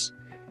us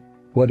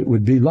what it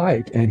would be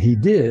like. And he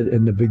did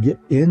in the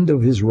end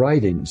of his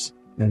writings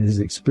and his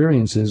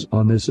experiences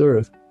on this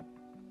earth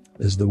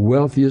as the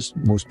wealthiest,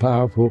 most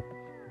powerful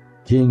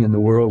king in the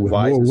world with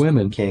more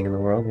women. King in the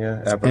world,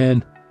 yeah, ever.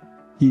 And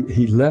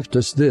he left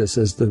us this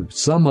as the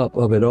sum up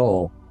of it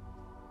all.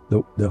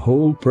 The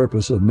whole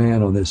purpose of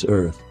man on this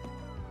earth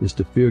is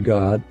to fear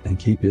God and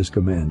keep his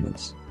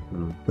commandments.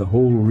 Mm. The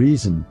whole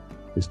reason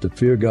is to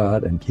fear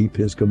God and keep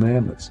his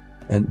commandments.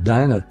 And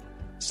Dinah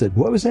said,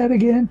 what was that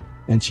again?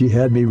 And she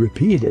had me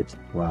repeat it.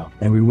 Wow.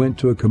 And we went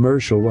to a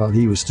commercial while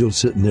he was still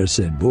sitting there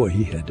saying, boy,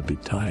 he had to be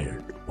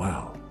tired.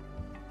 Wow.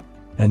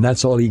 And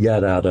that's all he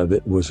got out of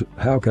it was,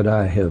 how could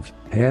I have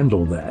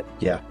handled that?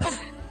 Yeah.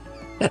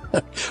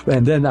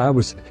 And then I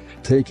was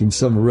taking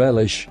some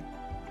relish,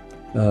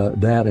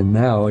 that and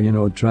now,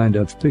 trying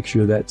to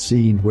picture that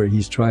scene where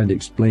he's trying to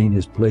explain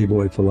his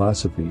Playboy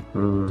philosophy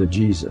to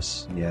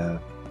Jesus. Yeah.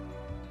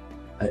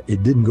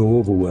 It didn't go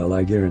over well,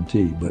 I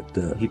guarantee,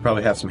 but... he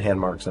probably had some hand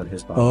marks on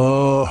his body.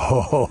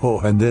 Oh,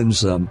 and then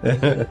some.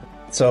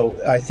 So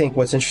I think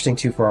what's interesting,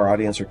 too, for our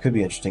audience, or could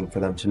be interesting for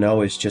them to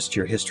know, is just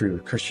your history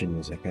with Christian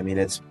music. I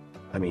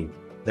mean,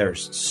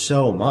 there's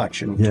so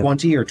much. And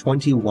 20 or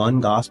 21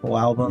 gospel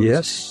albums.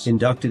 Yes.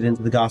 Inducted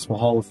into the Gospel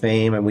Hall of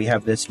Fame. And we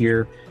have this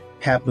here,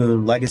 Pat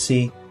Boone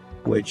Legacy,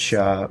 which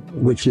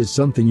is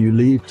something you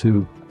leave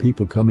to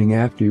people coming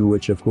after you,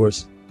 which, of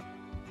course,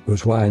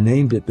 was why I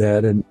named it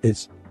that. And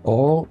it's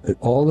all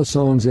the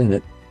songs in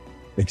it,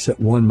 except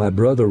one my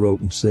brother wrote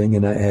and sang,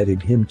 and I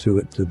added him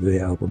to the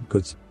album,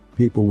 because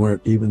people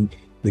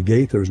the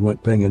Gaithers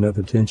weren't paying enough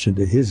attention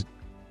to his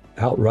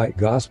outright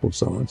gospel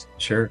songs.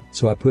 Sure.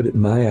 So I put it in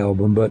my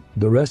album, but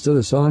the rest of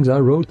the songs, I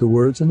wrote the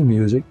words and the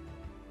music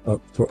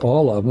for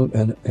all of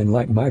them, and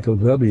like Michael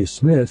W.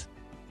 Smith,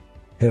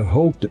 have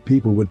hoped that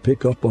people would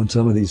pick up on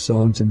some of these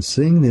songs and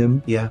sing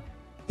them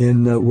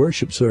in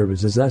worship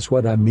services. That's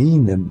what I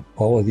mean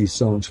all of these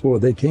songs for.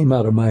 They came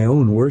out of my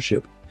own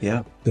worship.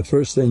 Yeah. The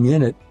first thing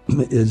in it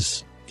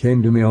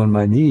came to me on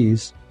my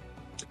knees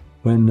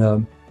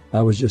when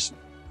I was just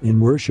in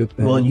worship.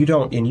 And you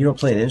don't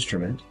play an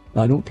instrument.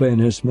 I don't play an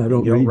instrument. I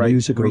don't read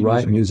music or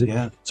write music.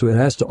 Yeah. So it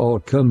has to all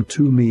come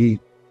to me,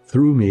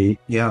 through me.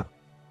 Yeah.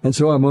 And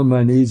so I'm on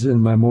my knees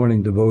in my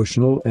morning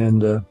devotional,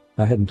 and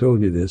I hadn't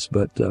told you this,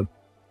 but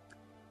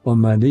on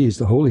my knees,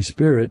 the Holy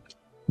Spirit,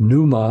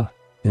 pneuma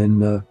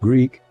in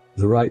Greek,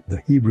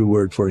 the Hebrew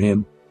word for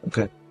him.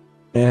 Okay.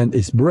 And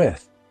it's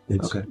breath.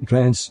 It's okay.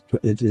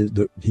 It is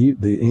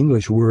the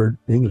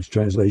English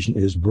translation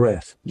is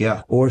breath.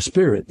 Yeah. Or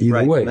spirit,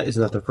 either way.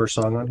 Isn't that the first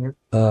song on here?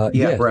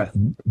 Yeah. Breath.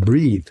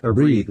 Breathe. Or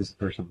breathe is the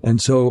first one. And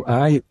so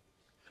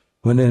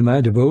when in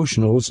my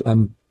devotionals,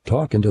 I'm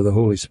talking to the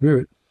Holy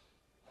Spirit,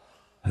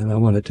 and I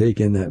want to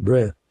take in that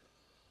breath.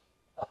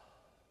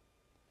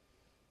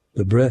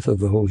 The breath of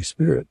the Holy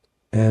Spirit.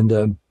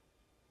 And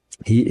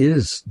he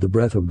is the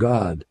breath of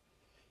God.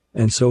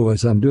 And so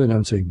as I'm doing,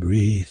 I'm saying,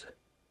 breathe.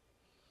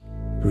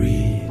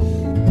 Breathe.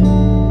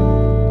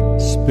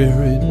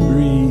 Spirit,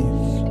 breathe.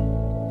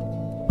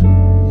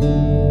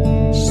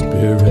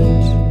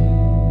 Spirit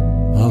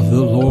of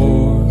the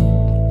Lord.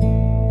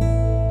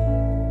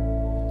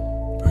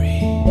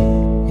 Breathe.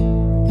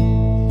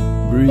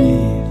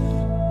 Breathe.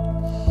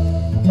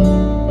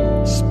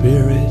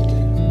 Spirit,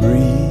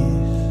 breathe.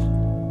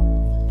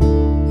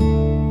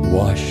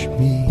 Wash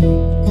me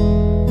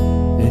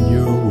in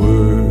your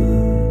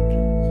word.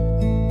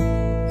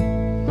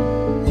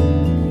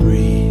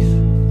 Breathe.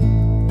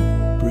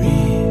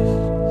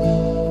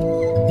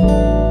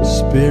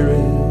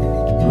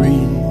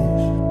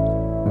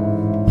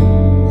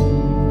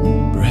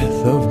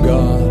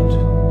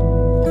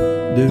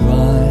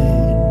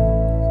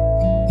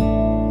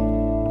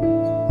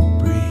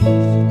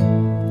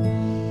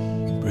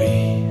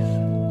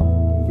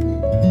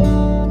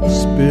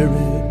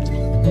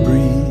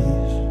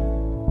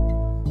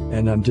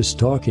 and I'm just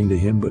talking to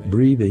him, but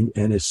breathing.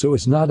 And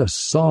it's not a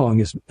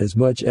song as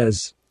much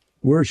as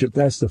worship.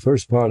 That's the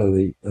first part of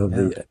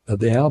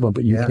the album,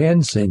 but you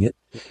can sing it.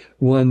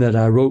 One that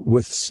I wrote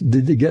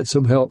did get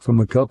some help from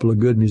a couple of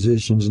good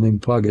musicians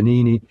named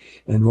Paganini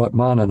and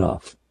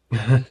Rachmaninoff.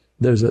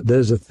 There's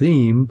a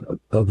theme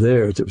of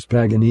theirs. It was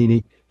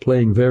Paganini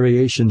playing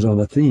variations on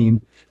a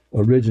theme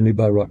originally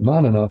by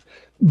Rachmaninoff.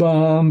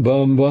 Bum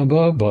bum bum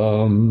bum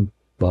bum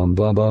bum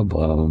bum bum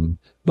bum.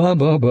 Bum,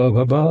 bum, bum,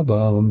 bum, bum,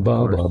 bum,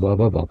 bum, bum,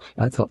 bum, bum.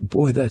 I thought,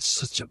 boy, that's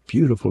such a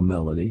beautiful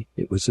melody.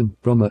 It was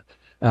from an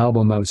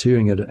album. I was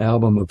hearing an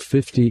album of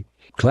 50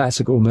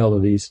 classical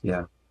melodies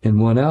in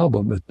one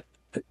album. But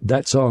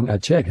that song I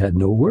checked had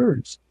no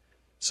words.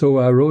 So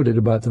I wrote it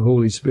about the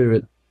Holy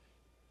Spirit.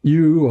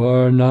 You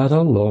are not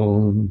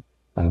alone.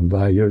 I'm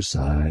by your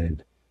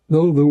side.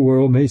 Though the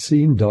world may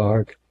seem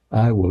dark,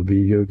 I will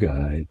be your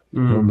guide.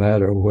 No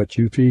matter what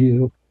you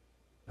feel,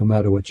 no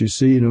matter what you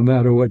see, no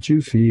matter what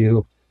you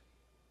feel.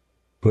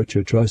 Put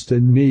your trust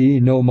in me,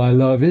 know my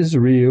love is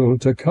real,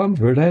 to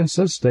comfort and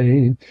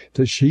sustain,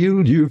 to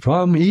shield you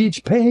from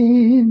each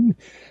pain.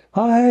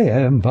 I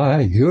am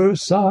by your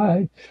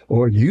side,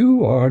 or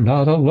you are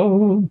not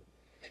alone.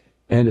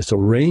 And it's a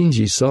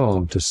rangy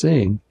song to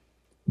sing,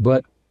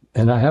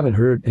 and I haven't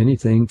heard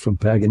anything from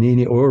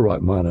Paganini or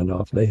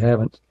Rachmaninoff. They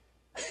haven't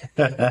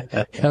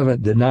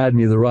denied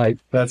me the right.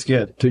 That's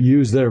good. To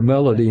use their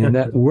melody in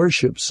that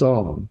worship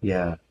song.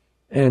 Yeah.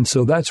 And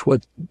so that's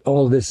what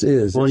all this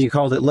is. Well, you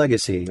called it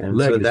legacy. And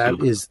so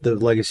that is the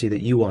legacy that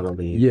you want to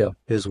leave. Yeah.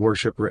 Is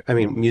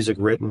music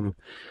written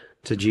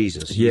to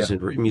Jesus.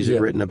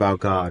 Music written about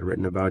God,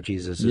 written about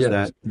Jesus. Is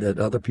that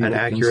other people an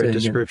accurate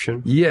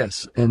description?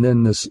 Yes. And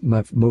then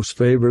my most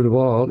favorite of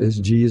all is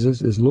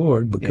Jesus is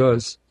Lord,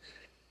 because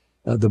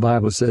the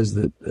Bible says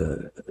that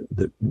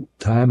the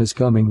time is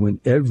coming when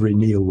every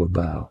knee will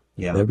bow.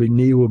 Yeah. Every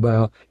knee will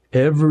bow.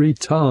 Every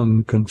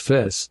tongue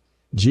confess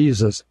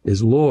Jesus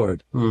is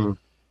Lord.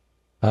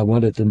 I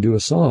wanted to do a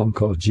song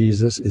called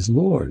Jesus is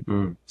Lord.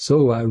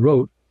 So I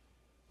wrote,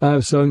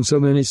 I've sung so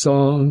many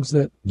songs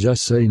that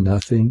just say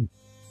nothing.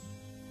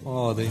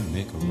 Or they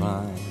make a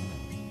rhyme,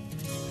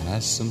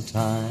 pass some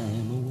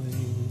time away.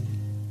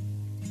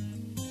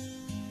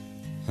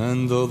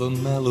 And though the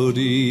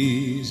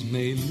melodies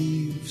may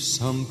leave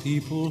some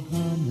people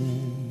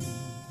humming,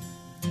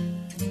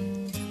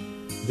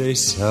 they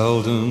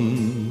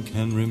seldom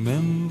can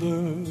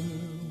remember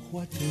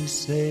what they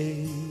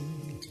say.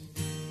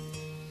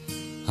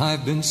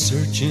 I've been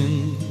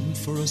searching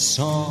for a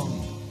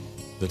song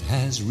that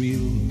has real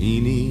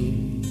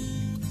meaning,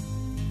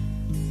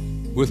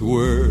 with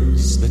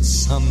words that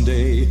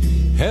someday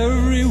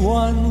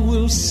everyone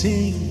will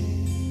sing.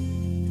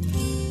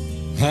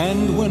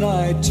 And when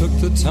I took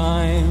the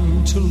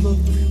time to look,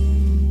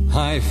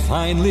 I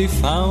finally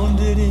found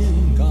it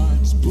in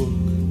God's book.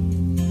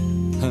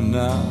 And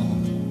now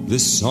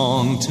this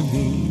song to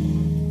me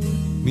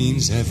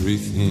means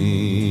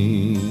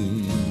everything.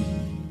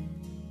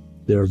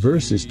 There are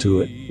verses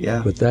to it,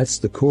 but that's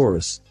the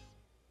chorus.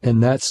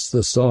 And that's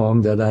the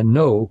song that I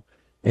know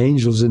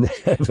angels in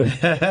heaven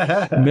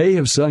may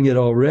have sung it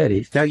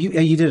already. Now,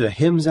 you did a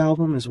hymns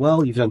album as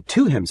well. You've done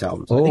 2 hymns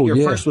albums. I think your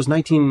first was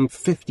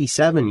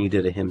 1957. You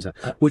did a hymns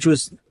album, which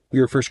was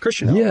your first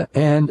Christian album. Yeah,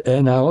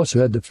 and I also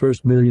had the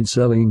first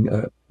million-selling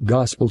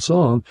gospel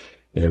song.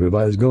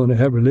 Everybody's going to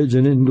have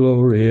religion in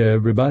glory.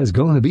 Everybody's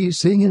going to be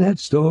singing that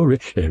story.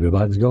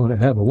 Everybody's going to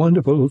have a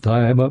wonderful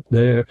time up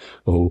there.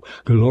 Oh,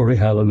 glory,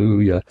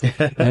 hallelujah.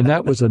 And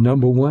that was a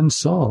 #1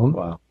 song.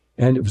 Wow.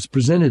 And it was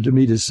presented to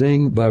me to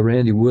sing by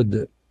Randy Wood,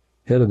 the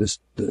head of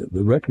the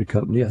record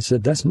company. I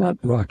said, that's not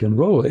rock and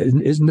roll.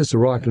 Isn't this a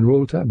rock and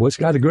roll time? Well, it's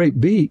got a great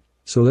beat,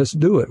 so let's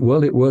do it.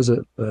 Well, it was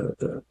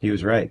he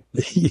was right.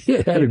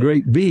 It had a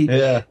great beat.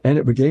 Yeah. And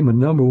it became a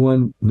number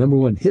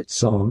one hit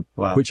song,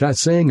 which I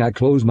sang. I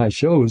closed my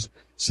shows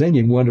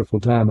singing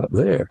Wonderful Time Up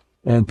There.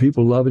 And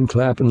people loving,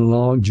 clapping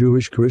along,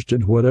 Jewish,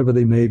 Christian, whatever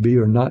they may be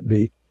or not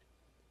be.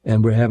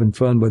 And we're having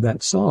fun with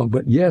that song.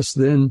 But yes,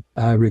 then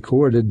I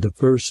recorded the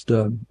first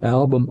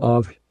album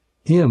of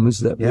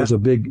hymns that was a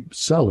big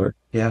seller.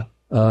 Yeah.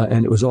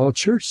 And it was all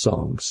church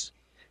songs.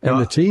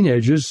 And the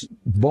teenagers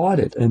bought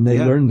it, and they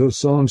learned those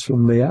songs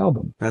from the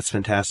album. That's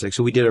fantastic.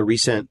 So we did a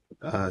recent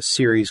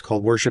series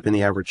called Worship in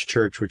the Average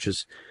Church, which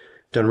has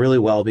done really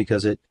well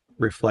because it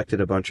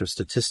reflected a bunch of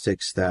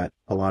statistics that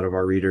a lot of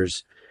our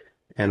readers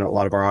and a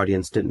lot of our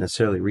audience didn't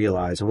necessarily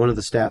realize. And one of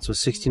the stats was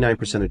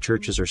 69% of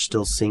churches are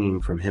still singing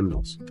from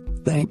hymnals.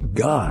 Thank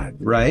God.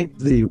 Right?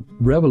 The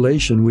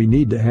revelation we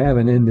need to have,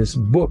 and in this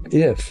book,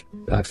 if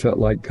I felt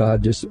like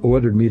God just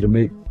ordered me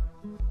to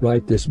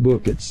write this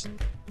book,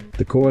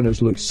 the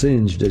corners look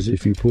singed as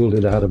if you pulled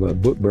it out of a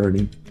book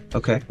burning.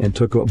 Okay. And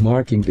took a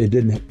marking.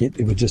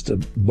 It was just a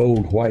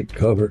bold white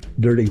cover,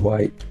 dirty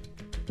white,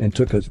 and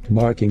took a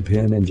marking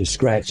pen and just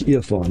scratched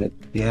 "if" on it.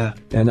 Yeah.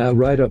 And I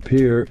write up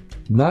here,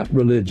 not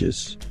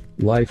religious,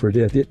 life or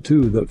death. It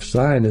too, the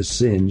sign is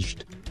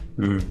singed.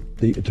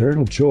 The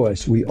eternal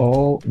choice we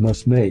all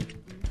must make.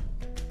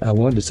 I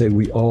wanted to say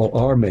we all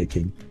are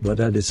making, but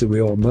I did say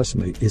we all must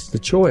make. It's the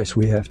choice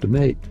we have to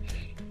make.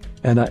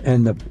 And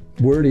the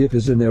word if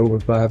is in there over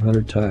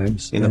 500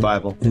 times. In the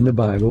Bible. In the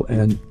Bible.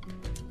 And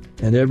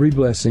every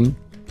blessing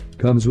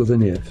comes with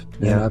an if.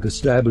 And I've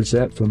established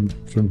that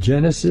from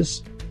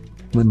Genesis,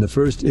 when the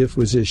first if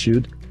was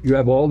issued. You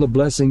have all the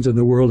blessings in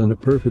the world. In a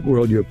perfect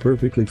world, you're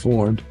perfectly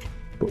formed.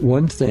 But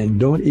one thing,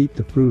 don't eat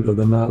the fruit of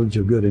the knowledge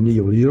of good and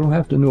evil. You don't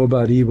have to know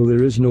about evil.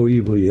 There is no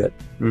evil yet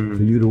for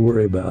you to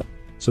worry about.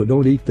 So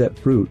don't eat that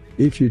fruit.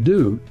 If you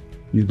do,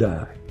 you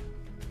die.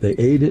 They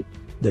ate it,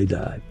 they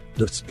died.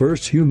 The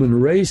first human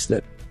race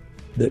that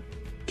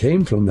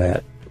came from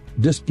that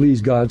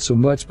displeased God so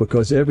much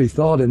because every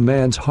thought in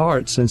man's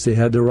heart, since they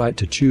had the right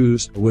to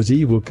choose, was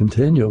evil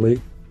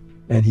continually,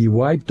 and he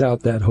wiped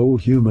out that whole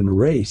human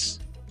race.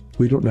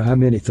 We don't know how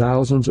many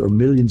thousands or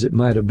millions it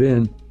might have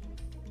been.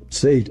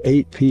 Saved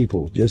 8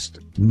 people, just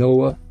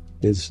Noah,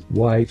 his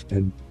wife,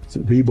 and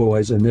 3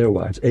 boys and their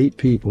wives, 8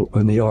 people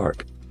on the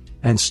ark,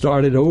 and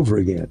started over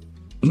again.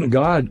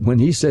 God, when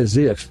he says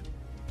if,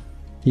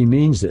 he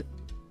means it.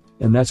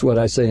 And that's what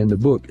I say in the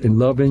book, in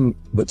loving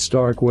but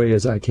stark way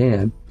as I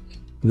can,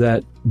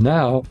 that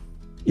now,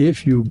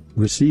 if you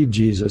receive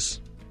Jesus,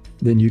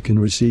 then you can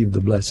receive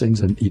the blessings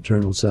and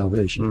eternal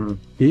salvation.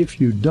 If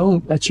you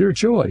don't, that's your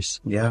choice.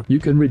 Yeah. You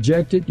can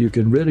reject it, you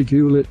can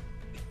ridicule it,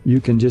 you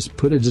can just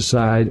put it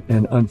aside.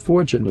 And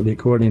unfortunately,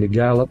 according to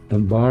Gallup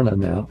and Barna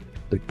now,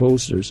 the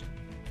pollsters,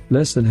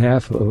 less than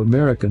half of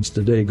Americans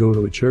today go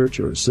to a church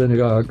or a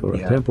synagogue or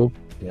a temple.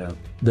 Yeah.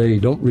 They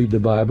don't read the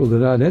Bible. They're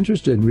not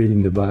interested in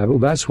reading the Bible.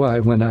 That's why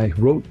when I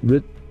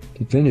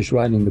finished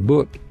writing the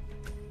book,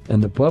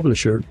 and the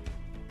publisher,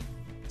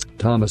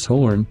 Thomas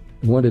Horn,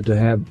 wanted to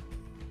have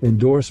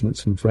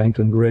endorsements from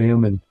Franklin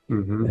Graham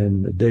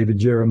and David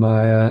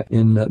Jeremiah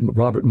and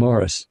Robert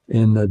Morris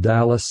in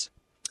Dallas,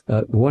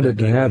 wanted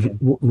to have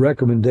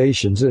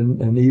recommendations,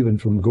 and even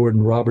from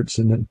Gordon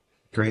Robertson. And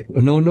Great.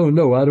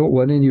 No, I don't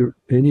want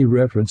any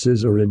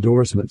references or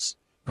endorsements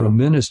from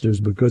ministers,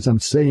 because I'm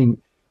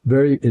saying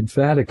very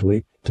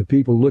emphatically to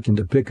people looking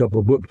to pick up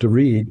a book to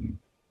read,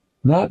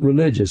 not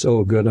religious.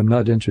 Oh, good, I'm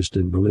not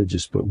interested in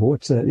religious, but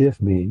what's that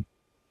if mean?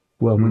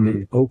 Well, when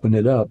they open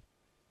it up,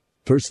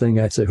 first thing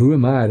I say, who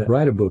am I to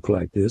write a book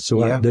like this?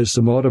 So there's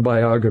some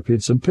autobiography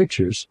and some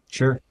pictures.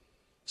 Sure.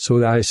 So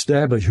that I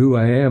establish who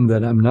I am,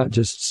 that I'm not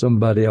just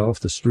somebody off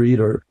the street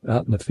or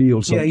out in the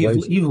field someplace. Yeah,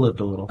 you've lived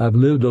a little. I've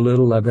lived a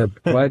little. I've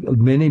had quite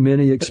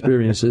many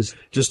experiences.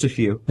 Just a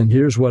few. And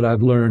here's what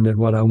I've learned and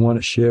what I want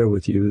to share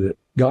with you, that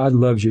God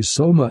loves you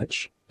so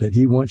much that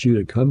he wants you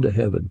to come to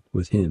heaven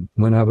with him.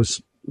 When I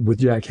was with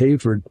Jack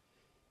Hayford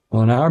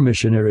on our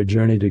missionary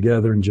journey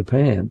together in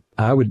Japan,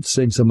 I would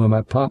sing some of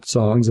my pop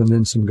songs and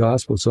then some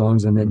gospel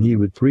songs, and then he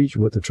would preach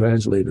with the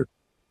translator.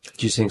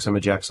 Did you sing some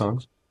of Jack's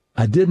songs?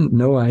 I didn't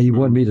know he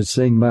wanted me to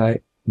sing my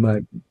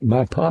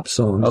pop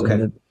songs.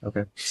 Okay.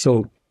 Okay.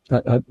 So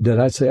did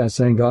I say I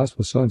sang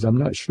gospel songs? I'm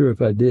not sure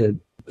if I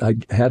did. I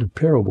had a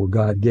parable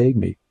God gave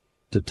me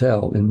to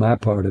tell in my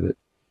part of it.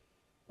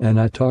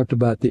 And I talked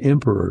about the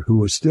emperor, who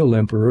was still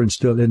emperor and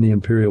still in the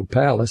imperial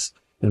palace.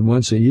 And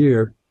once a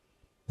year,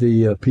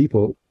 the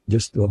people,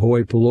 just the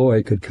hoi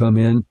polloi, could come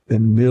in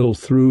and mill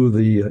through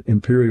the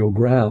imperial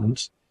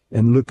grounds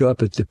and look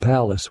up at the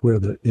palace where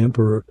the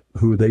emperor,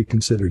 who they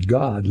considered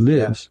God,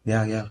 lives.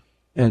 Yeah.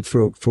 And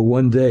for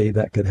one day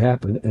that could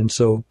happen. And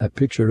so I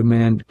pictured a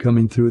man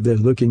coming through there,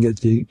 looking at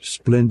the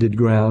splendid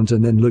grounds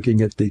and then looking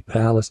at the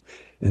palace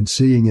and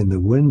seeing in the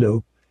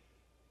window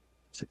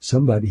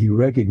somebody he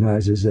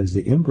recognizes as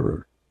the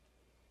emperor.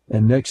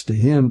 And next to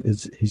him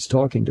he's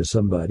talking to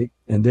somebody.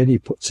 And then he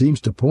seems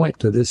to point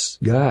to this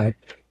guy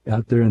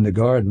out there in the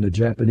garden, the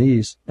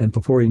Japanese. And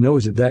before he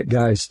knows it, that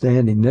guy is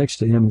standing next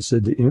to him and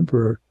said, the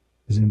emperor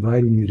is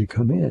inviting you to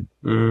come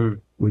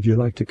in. Would you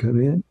like to come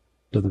in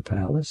to the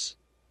palace?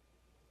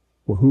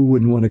 Well, who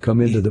wouldn't want to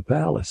come into the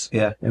palace?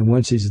 Yeah. And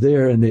once he's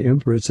there and the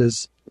emperor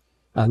says,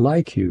 I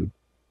like you.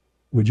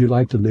 Would you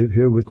like to live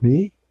here with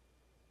me?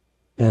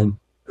 And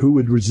who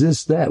would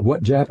resist that?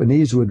 What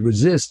Japanese would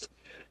resist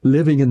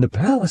living in the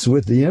palace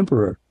with the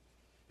emperor?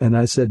 And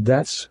I said,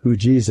 that's who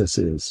Jesus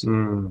is.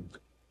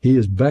 He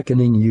is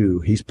beckoning you.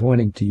 He's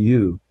pointing to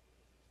you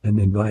and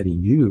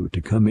inviting you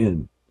to come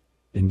in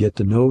and get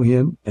to know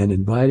him and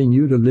inviting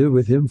you to live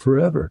with him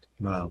forever.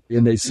 Wow.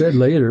 And they said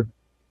later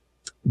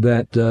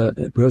that,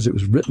 because it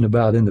was written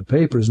about in the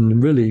papers,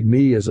 and really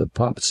me as a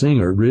pop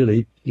singer,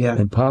 really,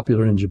 and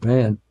popular in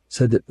Japan,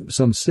 said that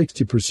some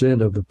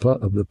 60% of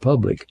the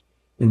public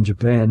in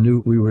Japan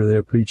knew we were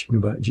there preaching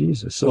about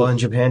Jesus. So, well, in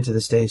Japan to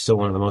this day is still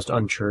one of the most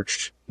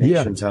unchurched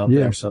nations out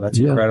there, so that's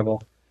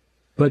incredible.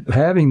 But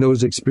having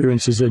those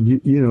experiences, and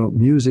you know,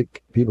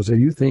 music, people say,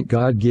 you think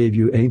God gave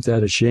you Ain't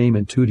That a Shame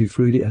and Tutti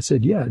Frutti? I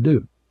said, yeah, I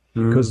do.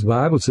 Because the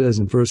Bible says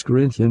in 1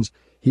 Corinthians,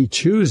 he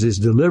chooses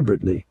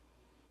deliberately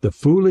the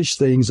foolish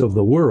things of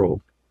the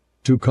world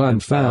to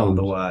confound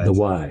the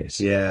wise.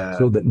 Yeah.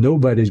 So that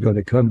nobody's going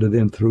to come to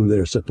them through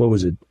their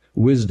supposed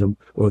wisdom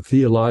or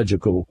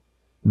theological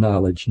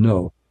knowledge.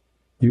 No.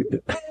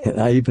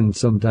 I even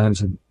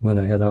sometimes, when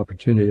I had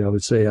opportunity, I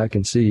would say, I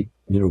can see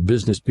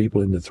business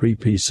people in the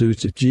three-piece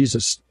suits. If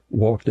Jesus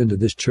walked into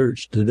this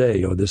church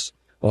today or this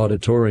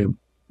auditorium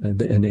and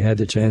they had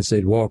the chance,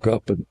 they'd walk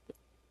up and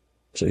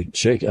say,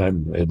 I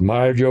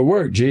admired your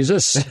work,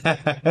 Jesus.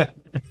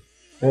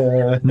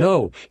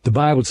 No, the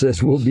Bible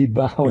says we'll be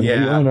bowing be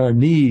on our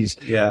knees.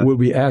 Yeah. We'll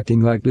be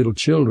acting like little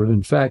children.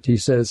 In fact, he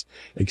says,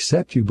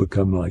 except you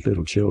become like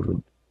little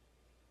children,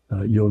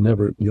 you'll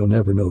never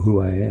know who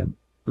I am.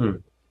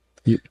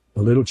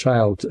 A little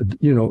child,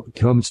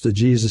 comes to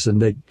Jesus, and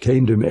they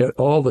came to him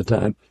all the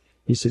time.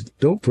 He says,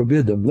 don't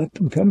forbid them. Let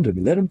them come to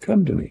me. Let them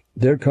come to me.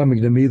 They're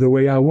coming to me the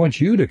way I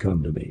want you to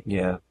come to me.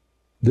 Yeah.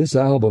 This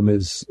album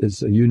is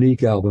a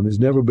unique album. There's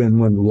never been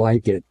one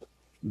like it.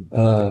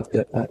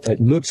 It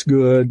looks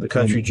good. The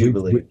Country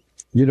Jubilee.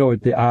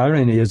 The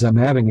irony is I'm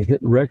having a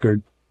hit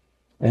record,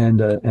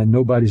 and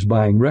nobody's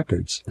buying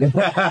records.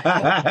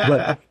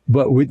 but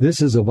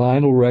this is a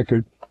vinyl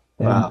record,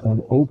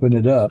 and open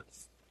it up.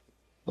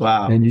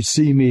 Wow. And you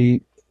see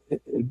me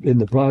in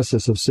the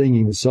process of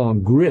singing the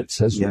song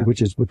Grits, which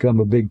has become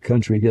a big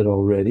country hit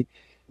already.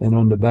 And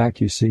on the back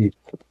you see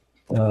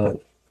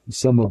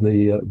some of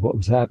the what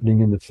was happening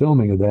in the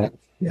filming of that.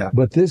 Yeah.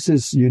 But this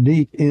is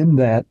unique in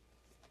that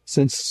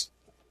since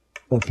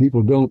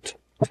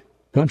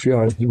country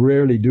artists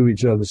rarely do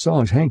each other's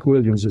songs. Hank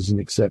Williams is an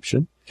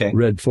exception. Okay.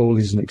 Red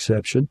Foley's an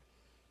exception.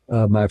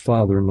 My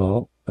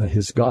father-in-law,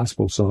 his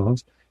gospel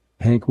songs.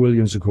 Hank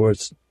Williams, of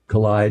course,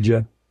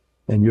 Kalijah,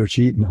 and Your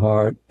Cheating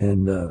Heart,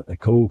 and A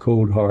Cold,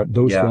 Cold Heart.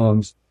 Those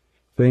songs,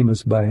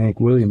 famous by Hank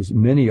Williams.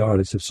 Many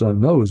artists have sung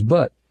those,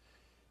 but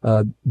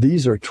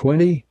these are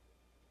 25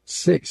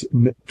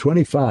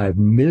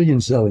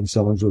 million selling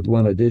songs with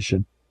one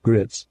edition,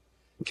 Grits.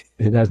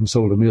 It hasn't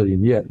sold 1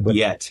 million yet, but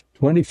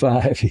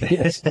 25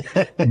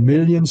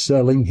 million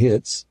selling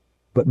hits,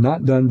 but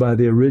not done by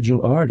the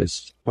original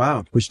artist.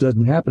 Wow. Which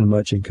doesn't happen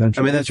much in country.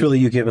 I mean, that's really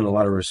you giving a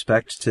lot of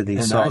respect to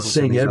these songs. I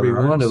sing every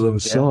one of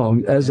those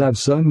songs. As I've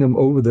sung them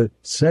over the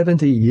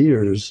 70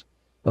 years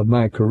of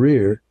my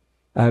career,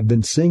 I've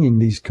been singing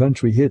these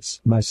country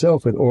hits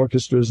myself with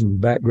orchestras and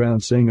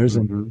background singers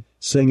and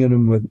singing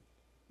them with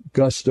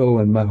gusto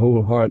and my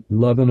whole heart,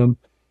 loving them.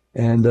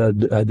 And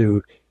I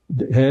do,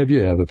 have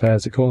you ever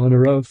passed the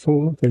corner of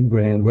 4th and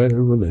Grand where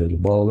a little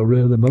ball of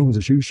rhythm owns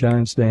a shoe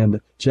shine stand,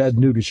 the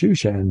Chattanooga shoe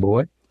shine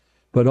boy,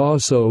 but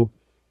also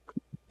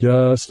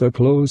just a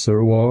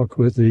closer walk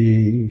with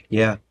thee.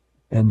 Yeah.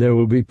 And there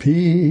will be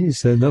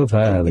peace in the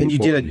valley. And you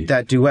did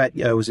that duet,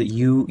 was it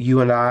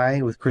You and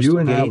I with Crystal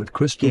Gale? You and I with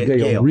Crystal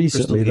Gale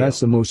recently. That's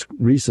the most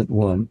recent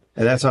one.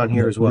 And that's on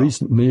here as well.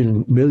 Recent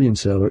million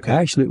seller. Okay.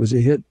 Actually, it was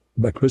a hit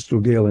by Crystal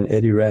Gale and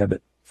Eddie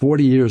Rabbitt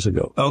 40 years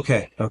ago.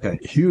 Okay.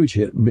 Huge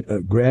hit,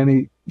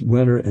 Grammy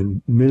winner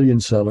and million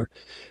seller.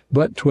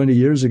 But 20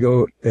 years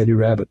ago, Eddie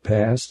Rabbitt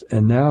passed,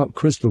 and now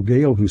Crystal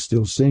Gale, who's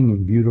still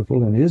singing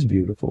beautiful and is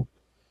beautiful,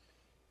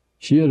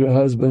 she and her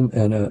husband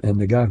and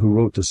the guy who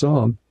wrote the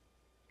song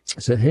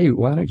said, hey,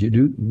 why don't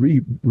you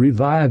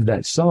revive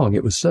that song?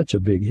 It was such a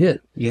big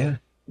hit. Yeah.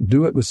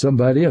 Do it with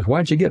somebody else. Why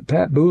don't you get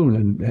Pat Boone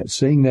and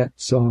sing that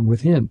song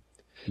with him?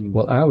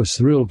 Well, I was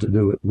thrilled to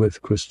do it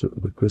with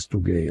Crystal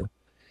Gale.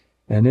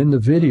 And in the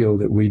video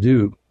that we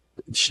do,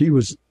 she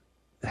was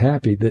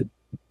happy that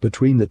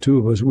between the two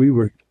of us, we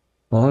were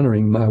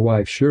honoring my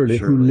wife, Shirley,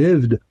 who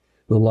lived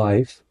the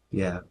life,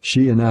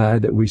 she and I,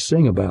 that we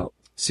sing about.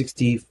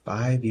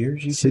 65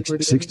 years, you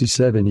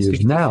 67 years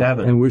 67. now,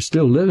 and we're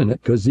still living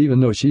it, because even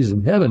though she's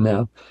in heaven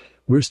now,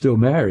 we're still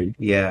married.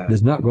 Yeah.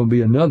 There's not going to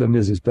be another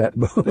Mrs. Pat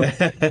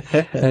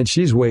Boone. And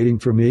she's waiting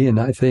for me, and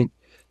I think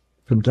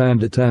from time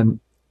to time,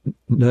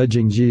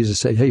 nudging Jesus,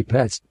 say, hey,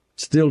 Pat's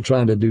still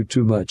trying to do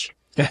too much.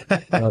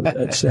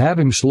 Have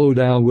him slow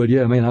down, would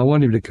you? I mean, I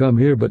want him to come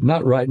here, but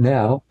not right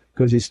now,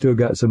 because he's still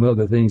got some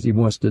other things he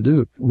wants to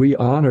do. We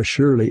honor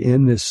Shirley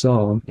in this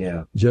song,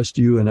 Just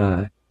You and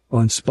I.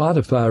 On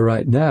Spotify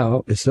right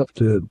now, it's up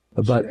to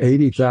about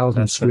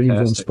 80,000 streams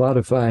on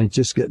Spotify, and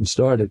just getting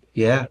started.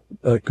 Yeah.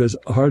 Because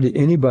hardly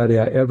anybody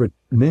I ever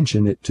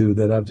mention it to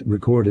that I've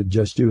recorded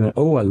Just You and I,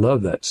 oh, I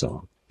love that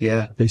song.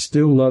 Yeah. They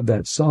still love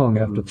that song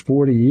after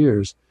 40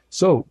 years.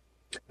 So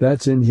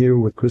that's in here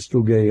with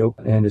Crystal Gale,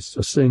 and it's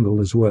a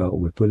single as well.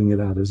 We're putting it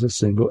out as a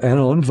single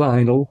and on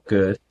vinyl.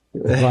 Good.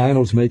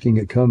 Vinyl's making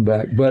a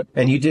comeback.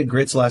 And you did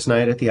Grits last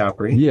night at the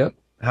Opry. Yep.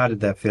 How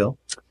did that feel?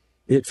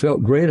 It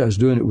felt great. I was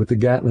doing it with the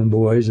Gatlin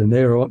Boys, and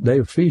they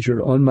were featured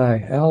on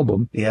my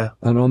album. Yeah.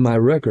 And on my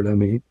record, I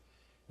mean.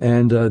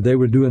 And they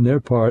were doing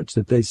their parts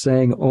that they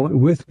sang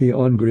with me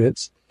on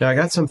Grits. Now, I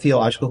got some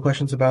theological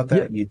questions about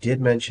that. Yeah. You did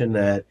mention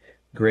that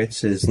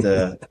Grits is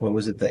the, what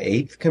was it, the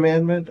 8th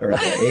commandment? Or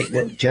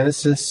the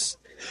Genesis?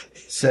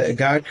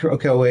 God,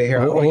 okay, wait here.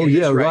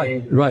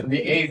 Right. The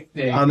 8th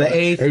day. On the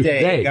 8th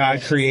day,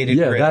 God created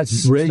Grits.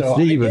 That's Ray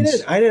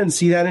Stevens. I didn't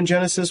see that in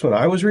Genesis when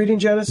I was reading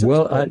Genesis.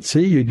 Well, I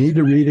see, you need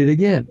to read it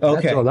again.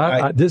 Okay.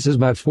 This is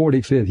my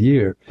 45th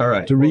year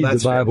to read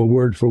the Bible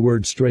word for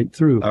word straight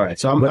through. All right,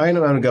 so I'm going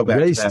to go back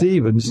Ray to that.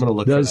 Stevens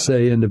does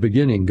say in the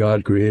beginning,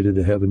 God created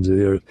the heavens and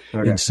the earth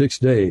in 6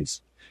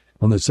 days.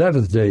 On the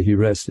 7th day, he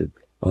rested.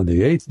 On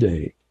the 8th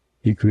day,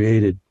 he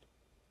created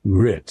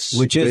grits.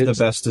 Which is grits,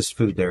 the bestest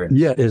food there is.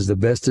 Yeah, is the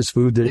bestest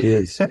food there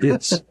is.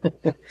 It's.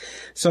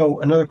 So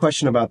another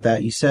question about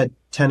that. You said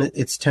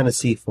it's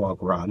Tennessee foie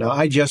gras. Now,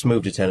 I just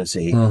moved to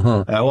Tennessee.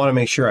 Uh-huh. And I want to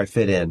make sure I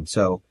fit in.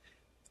 So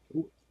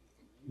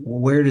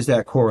where does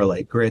that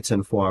correlate, grits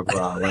and foie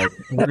gras? Like,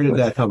 where did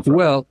that come from?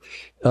 Well,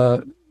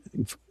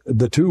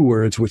 the two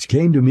words which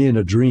came to me in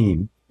a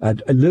dream. I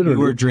literally, you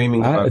were dreaming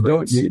about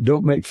grits.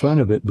 Don't make fun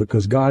of it,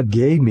 because God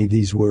gave me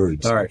these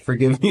words. All right,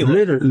 forgive me.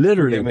 Literally,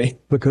 forgive me.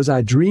 Because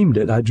I dreamed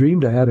it. I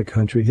dreamed I had a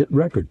country hit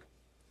record.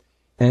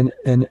 And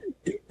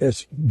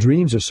as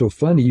dreams are so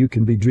funny, you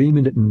can be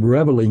dreaming it and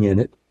reveling in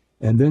it,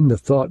 and then the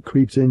thought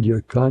creeps into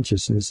your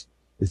consciousness,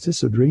 is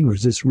this a dream or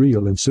is this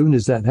real? And soon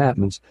as that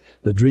happens,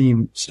 the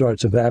dream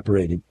starts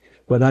evaporating.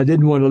 But I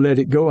didn't want to let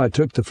it go. I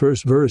took the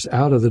first verse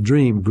out of the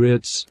dream.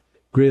 Grits,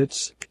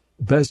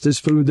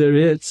 bestest food there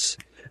is.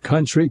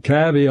 Country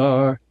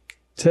caviar,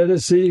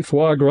 Tennessee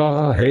foie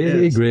gras,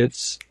 hey,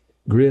 grits,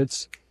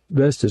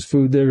 bestest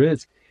food there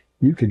is.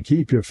 You can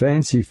keep your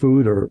fancy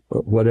food or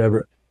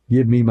whatever.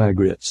 Give me my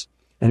grits.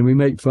 And we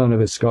make fun of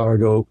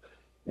escargot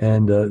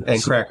and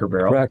Cracker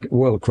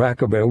Barrel.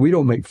 Cracker Barrel. We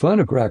don't make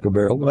fun of Cracker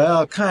Barrel.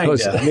 Well, kind of.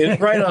 I mean,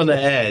 it's right on the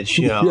edge.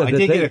 You know, Yeah, I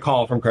did get a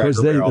call from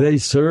Cracker Barrel. They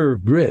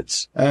serve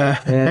grits.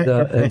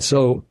 And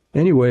so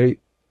anyway,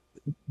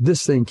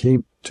 this thing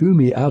came to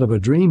me out of a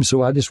dream,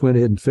 so I just went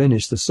ahead and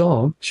finished the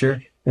song.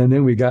 Sure. And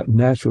then we got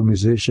natural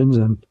musicians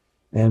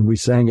and we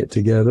sang it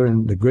together.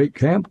 And the great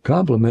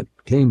compliment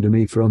came to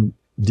me from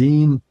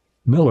Dean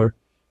Miller,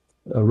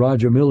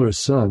 Roger Miller's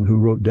son, who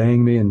wrote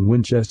Dang Me and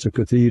Winchester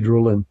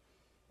Cathedral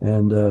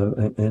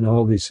and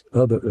all these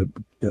other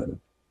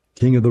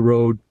King of the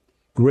Road,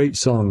 great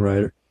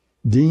songwriter.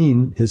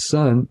 Dean, his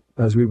son,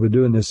 as we were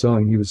doing this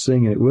song, he was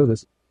singing it with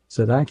us,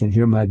 said, I can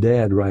hear my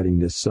dad writing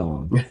this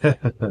song.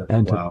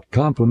 And Wow. to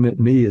compliment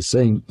me is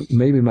saying,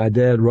 maybe my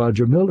dad,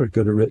 Roger Miller,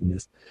 could have written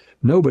this.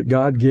 No, but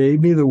God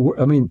gave me the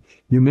word. I mean,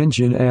 you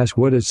asked,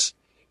 what is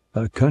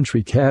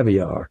country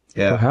caviar?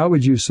 Yeah. Well, how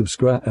would you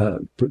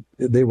subscribe?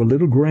 They were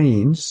little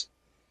grains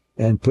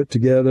and put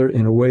together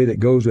in a way that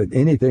goes with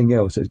anything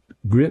else.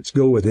 Grits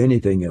go with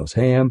anything else.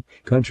 Ham,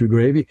 country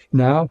gravy.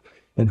 Now,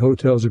 in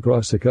hotels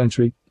across the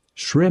country,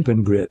 shrimp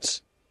and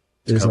grits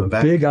is a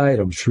big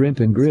item,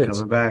 shrimp and grits.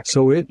 Coming back.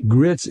 So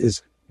grits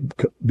is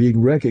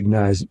being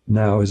recognized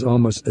now as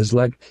almost as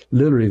like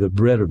literally the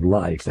bread of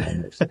life,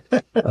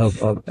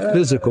 of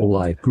physical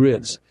life,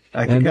 grits.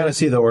 I can kind of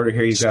see the order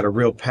here. You've got a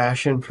real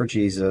passion for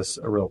Jesus,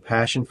 a real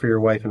passion for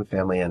your wife and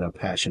family, and a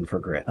passion for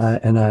grits.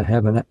 And I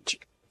have a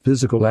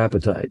physical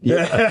appetite.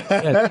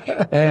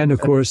 Yeah. and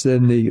of course,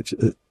 then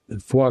the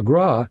foie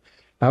gras,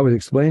 I was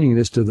explaining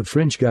this to the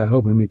French guy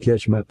helping me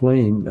catch my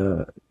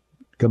plane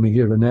coming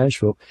here to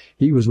Nashville.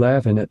 He was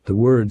laughing at the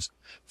words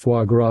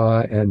foie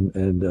gras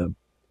and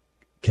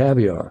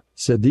caviar.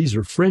 Said, these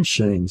are French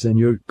things, and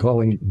you're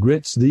calling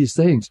grits these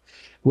things.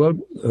 Well,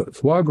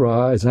 foie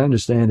gras, as I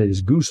understand it,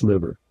 is goose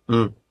liver.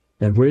 Mm.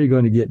 And where are you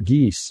going to get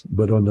geese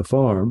but on the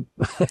farm?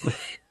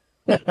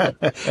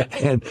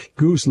 And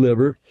goose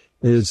liver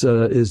is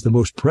the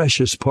most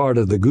precious part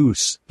of the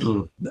goose.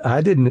 Mm. I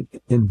didn't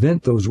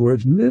invent those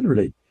words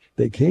literally.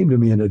 They came to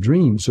me in a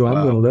dream, so I'm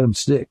going to let them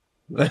stick.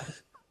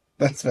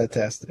 That's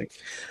fantastic.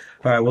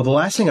 All right. Well, the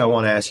last thing I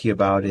want to ask you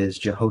about is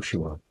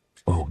Jehoshua.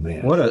 Oh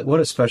man, what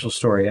a special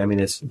story. I mean,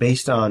 it's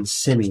based on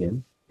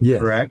Simeon,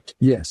 correct?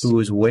 Yes. Who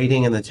was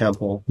waiting in the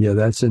temple. Yeah,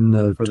 that's in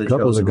a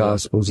couple of the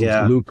Gospels.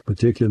 Yeah. Luke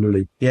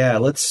particularly. Yeah.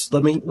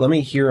 Let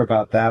me hear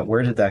about that.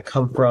 Where did that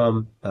come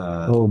from?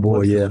 Oh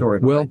boy, yeah.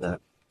 Well,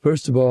 that?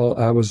 First of all,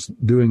 I was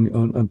doing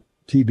on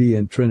TV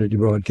and Trinity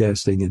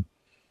Broadcasting,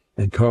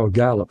 and Carl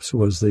Gallups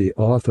was the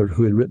author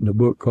who had written a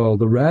book called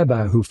The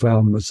Rabbi Who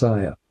Found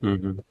Messiah.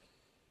 Mm-hmm.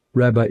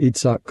 Rabbi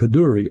Itzhak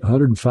Kaduri,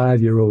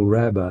 105-year-old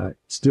rabbi,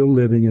 still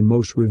living and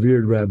most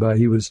revered rabbi.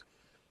 He was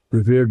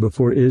revered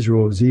before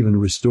Israel was even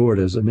restored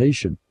as a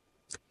nation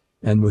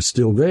and was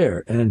still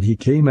there. And he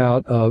came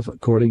out of,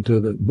 according to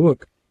the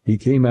book, he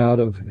came out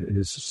of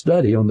his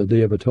study on the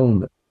Day of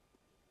Atonement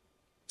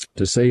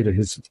to say to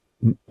his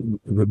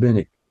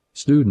rabbinic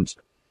students,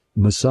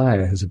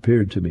 Messiah has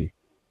appeared to me.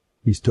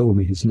 He's told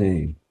me his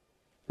name.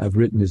 I've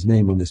written his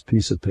name on this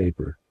piece of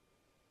paper,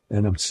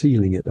 and I'm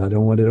sealing it. I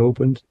don't want it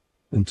opened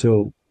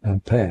until I'm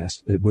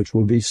past, which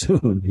will be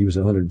soon. He was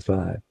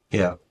 105.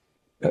 Yeah.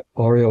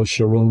 Ariel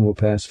Sharon will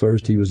pass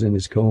first. He was in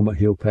his coma.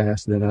 He'll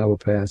pass. Then I will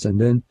pass. And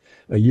then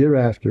a year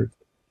after,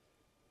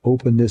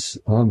 open this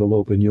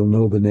envelope and you'll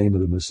know the name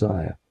of the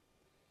Messiah,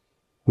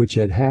 which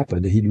had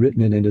happened. He'd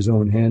written it in his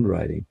own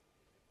handwriting.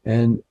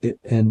 And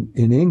in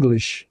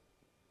English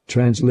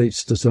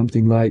translates to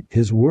something like,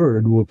 his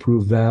word will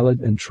prove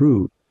valid and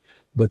true.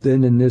 But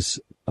then in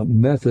this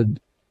method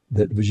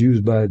that was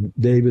used by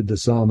David the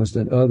psalmist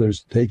and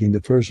others, taking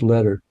the first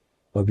letter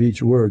of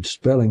each word,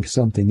 spelling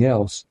something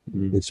else,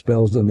 it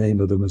spells the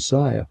name of the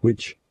Messiah,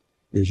 which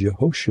is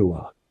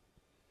Yehoshua,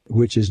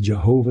 which is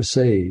Jehovah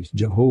saves.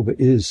 Jehovah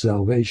is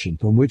salvation,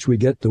 from which we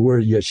get the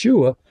word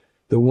Yeshua,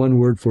 the one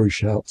word for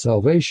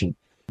salvation.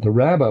 the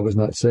rabbi was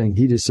not saying,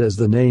 he just says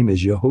the name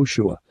is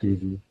Yehoshua.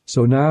 Mm-hmm.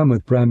 So now I'm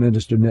with Prime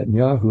Minister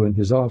Netanyahu in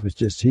his office,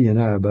 just he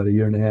and I, about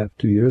 1.5 years,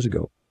 2 years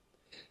ago.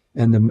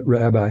 And the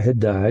rabbi had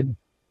died.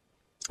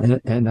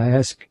 And I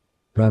asked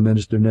Prime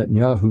Minister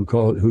Netanyahu,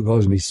 who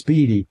calls me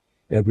Speedy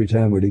every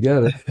time we're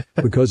together,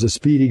 because of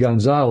Speedy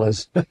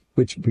Gonzalez,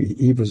 which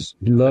he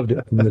loved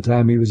it from the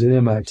time he was at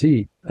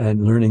MIT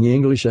and learning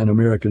English and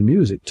American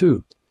music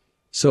too.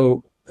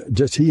 So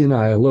just he and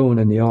I alone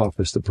in the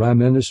office, the Prime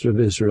Minister of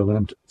Israel,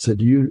 and I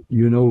said, you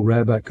know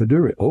Rabbi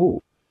Kaduri?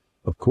 Oh,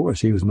 of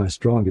course, he was my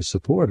strongest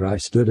supporter. I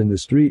stood in the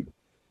street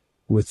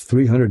with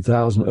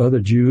 300,000 other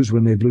Jews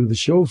when they blew the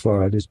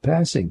shofar at his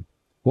passing.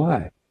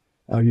 Why?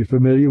 Are you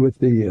familiar with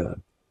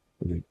the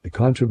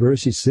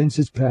controversy since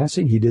his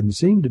passing? He didn't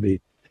seem to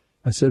be.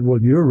 I said,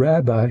 well, your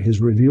rabbi has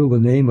revealed the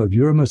name of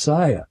your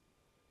Messiah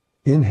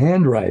in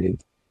handwriting,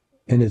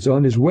 and it's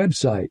on his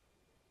website.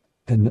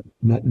 And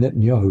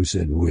Netanyahu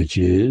said, which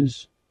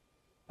is?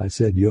 I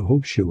said,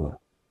 Yehoshua.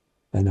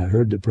 And I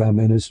heard the Prime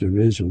Minister of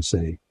Israel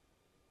say,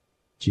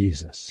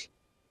 Jesus.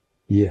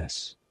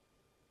 Yes.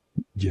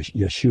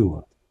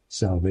 Yeshua,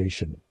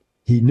 salvation.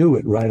 He knew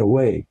it right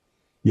away.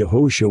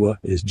 Yehoshua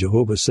is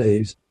Jehovah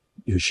saves.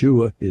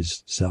 Yeshua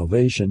is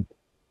salvation.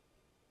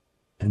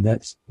 And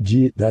that's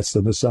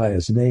the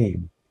Messiah's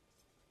name.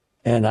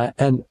 And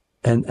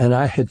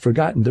I had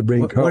forgotten to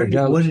bring Carl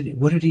Gallup.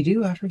 What did he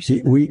do after he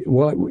said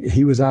that?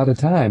 He was out of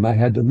time. I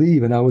had to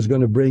leave, and I was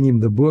going to bring him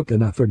the book,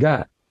 and I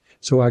forgot.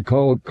 So I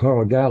called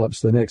Carl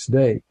Gallups the next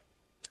day.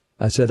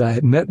 I said, I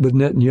had met with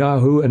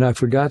Netanyahu, and I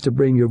forgot to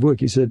bring your book.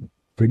 He said,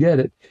 forget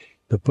it.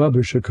 The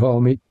publisher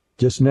called me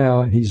just now,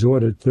 and he's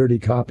ordered 30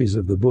 copies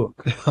of the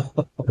book.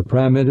 The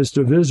Prime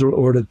Minister of Israel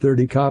ordered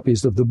 30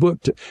 copies of the book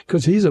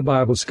because he's a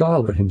Bible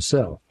scholar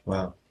himself.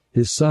 Wow.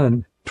 His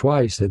son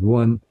twice had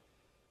won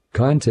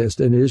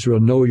contest in Israel,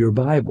 Know Your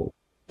Bible,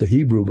 the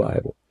Hebrew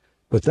Bible.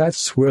 But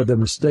that's where the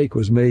mistake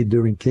was made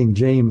during King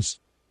James'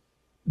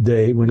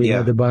 day when he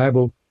had the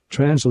Bible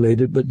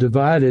translated but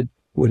divided,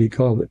 what he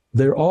called it.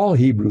 They're all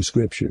Hebrew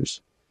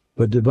scriptures,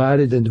 but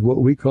divided into what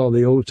we call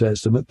the Old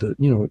Testament,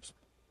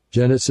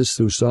 Genesis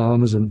through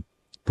Psalms and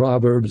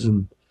Proverbs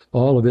and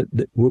all of it,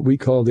 what we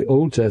call the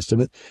Old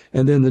Testament.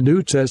 And then the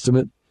New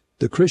Testament,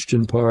 the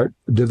Christian part,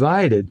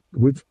 divided.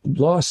 We've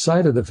lost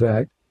sight of the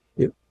fact,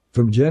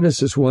 from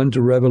Genesis 1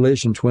 to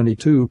Revelation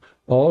 22,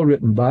 all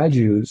written by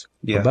Jews,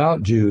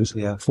 about Jews,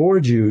 for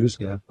Jews,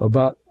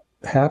 about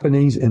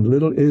happenings in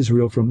little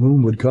Israel, from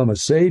whom would come a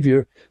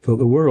Savior for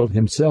the world,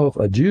 himself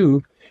a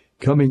Jew,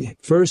 coming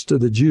first to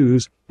the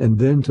Jews and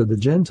then to the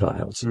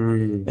Gentiles.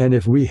 And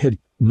if we had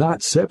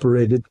not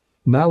separated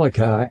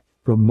Malachi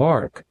from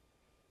Mark,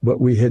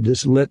 but we had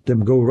just let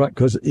them go right,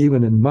 because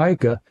even in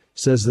Micah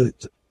says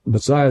that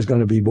Messiah is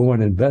going to be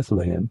born in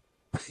Bethlehem.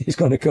 He's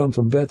going to come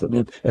from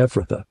Bethlehem,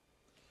 Ephrathah.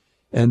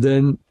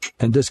 And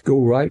just go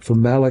right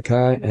from Malachi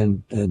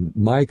and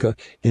Micah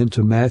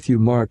into Matthew,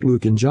 Mark,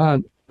 Luke, and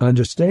John,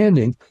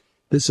 understanding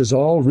this is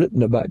all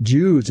written about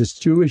Jews. It's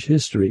Jewish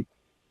history.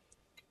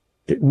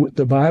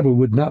 The Bible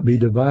would not be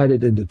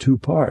divided into two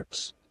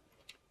parts.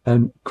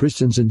 And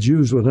Christians and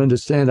Jews would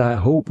understand, I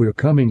hope we're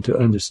coming to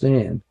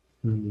understand,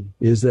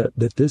 is that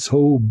this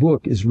whole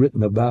book is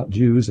written about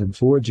Jews and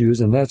for Jews.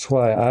 And that's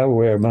why I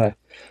wear my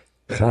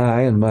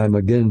Chai and my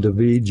Magen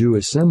David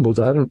Jewish symbols.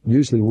 I don't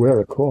usually wear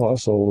a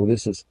cross, although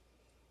this is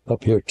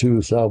up here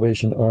too,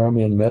 Salvation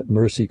Army and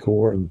Mercy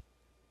Corps. And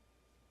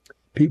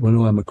people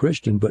know I'm a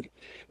Christian, but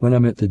when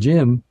I'm at the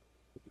gym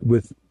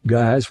with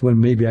guys,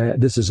 when maybe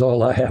this is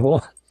all I have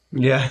on.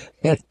 Yeah.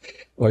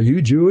 Are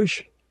you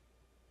Jewish?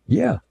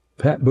 Yeah.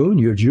 Pat Boone,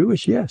 you're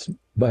Jewish? Yes.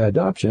 By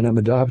adoption, I'm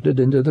adopted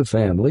into the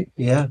family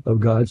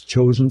of God's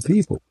chosen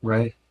people.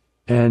 Right.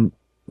 And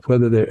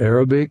whether they're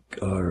Arabic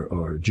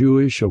or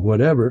Jewish or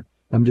whatever,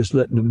 I'm just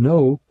letting them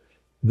know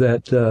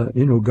that,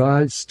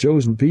 God's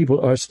chosen people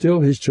are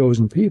still his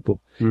chosen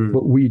people.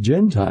 But we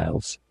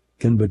Gentiles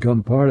can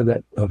become part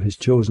of his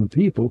chosen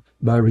people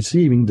by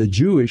receiving the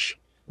Jewish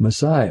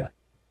Messiah.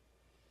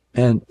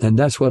 And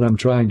that's what I'm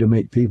trying to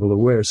make people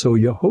aware. So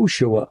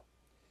Yehoshua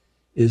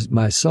is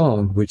my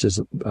song, which is,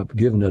 I've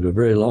given it a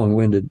very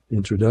long-winded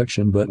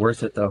introduction, but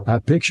worth it though. I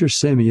picture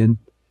Simeon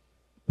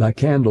by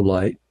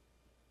candlelight,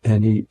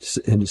 and he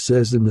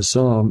says in the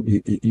song,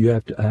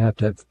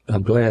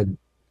 I'm glad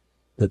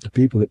that the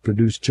people that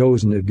produced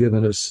Chosen have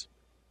given us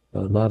a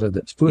lot of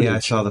that footage. Yeah, I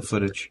saw the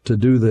footage. To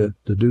do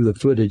the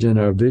footage in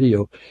our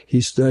video.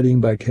 He's studying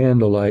by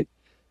candlelight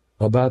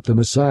about the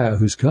Messiah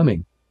who's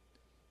coming.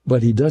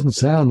 But he doesn't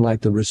sound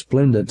like the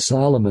resplendent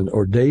Solomon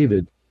or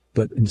David,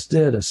 but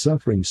instead a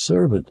suffering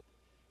servant.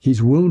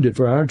 He's wounded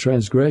for our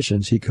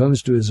transgressions. He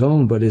comes to his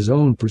own, but his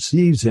own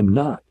perceives him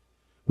not.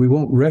 We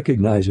won't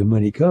recognize him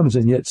when he comes,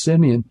 and yet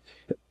Simeon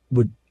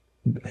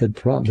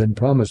had been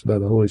promised by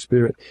the Holy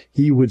Spirit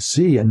he would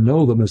see and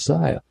know the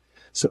Messiah.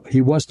 So he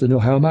wants to know,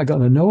 how am I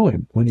going to know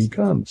him when he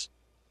comes?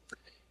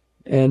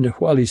 And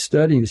while he's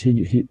studying,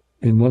 he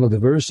in one of the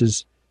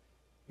verses,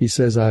 he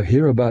says, I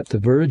hear about the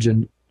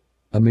virgin,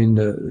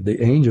 the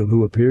angel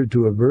who appeared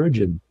to a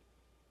virgin,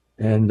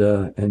 and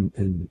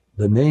the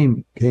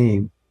name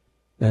came,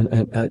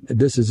 And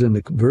this is in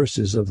the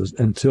verses of this,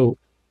 until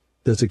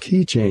there's a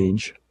key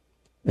change,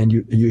 and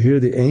you hear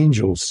the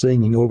angels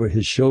singing over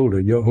his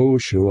shoulder,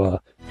 Yehoshua,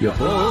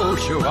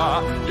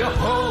 Yehoshua,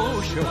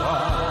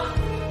 Yehoshua.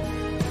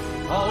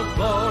 All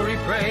glory,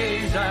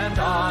 praise, and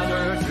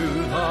honor to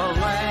the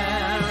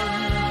Lamb.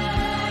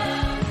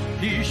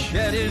 He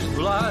shed his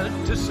blood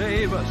to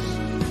save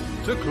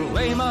us, to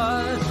claim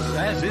us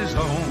as his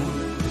own.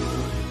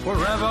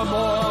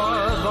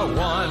 Forevermore, the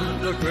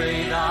one, the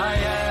great I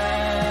am.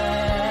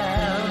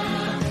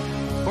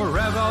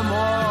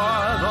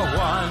 Forevermore, the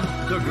one,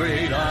 the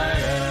great I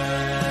am.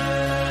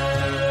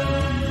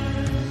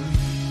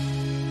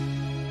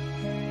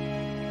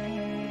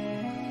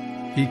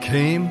 He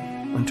came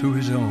unto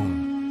his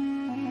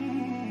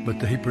own, but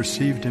they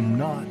perceived him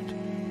not,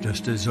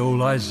 just as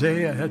old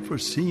Isaiah had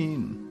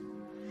foreseen.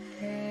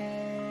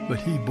 But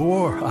he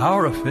bore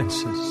our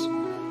offenses,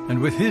 and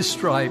with his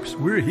stripes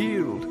we're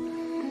healed.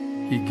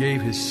 He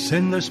gave his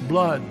sinless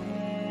blood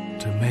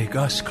to make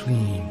us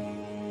clean.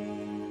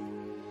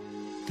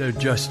 There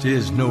just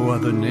is no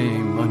other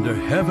name under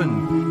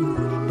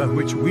heaven by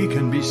which we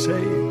can be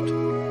saved.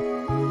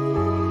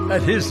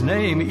 At his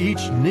name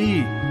each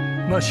knee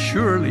must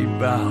surely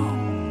bow.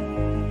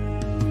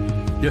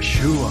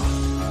 Yeshua,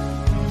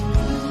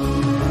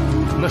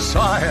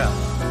 Messiah,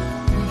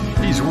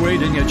 he's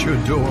waiting at your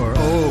door.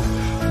 Oh,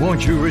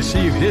 won't you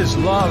receive his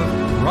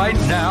love right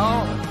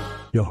now?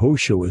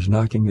 Yehoshua is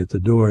knocking at the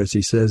door, as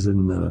he says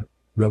in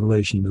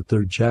Revelation, the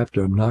 3rd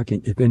chapter. I'm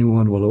knocking. If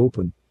anyone will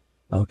open,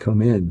 I'll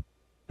come in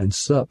and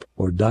sup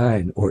or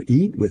dine or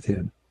eat with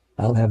him.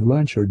 I'll have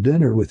lunch or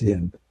dinner with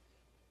him.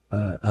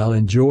 I'll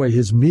enjoy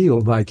his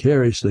meal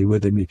vicariously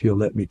with him if he'll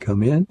let me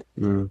come in.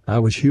 I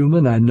was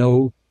human. I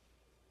know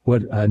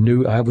what I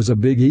knew. I was a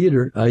big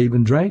eater. I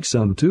even drank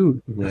some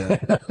too.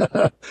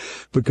 Yeah.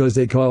 Because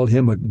they called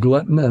him a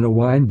glutton and a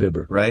wine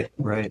bibber. Right,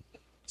 right.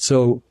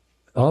 So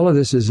all of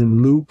this is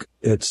in Luke.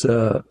 It's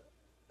I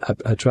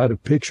try to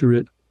picture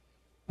it,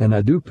 and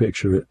I do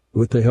picture it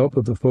with the help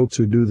of the folks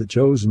who do The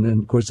Chosen.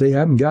 And of course, they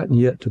haven't gotten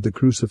yet to the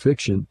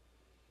crucifixion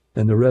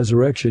and the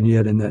resurrection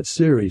yet in that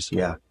series.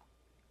 Yeah.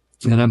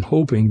 And I'm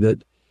hoping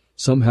that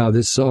somehow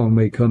this song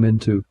may come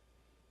into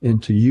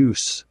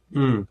use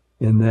in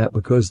that,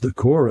 because the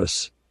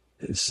chorus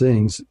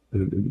sings,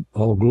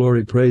 all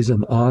glory, praise,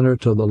 and honor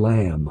to the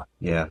Lamb.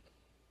 Yeah.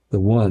 The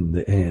one,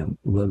 the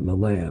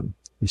Lamb.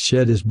 He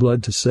shed his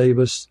blood to save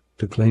us,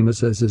 to claim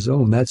us as his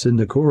own. That's in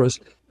the chorus.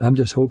 I'm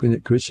just hoping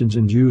that Christians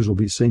and Jews will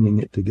be singing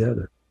it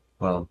together.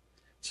 Well,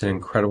 it's an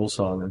incredible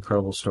song,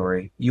 incredible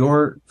story.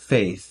 Your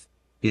faith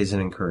is an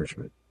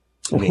encouragement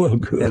to me. Well,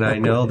 good. And I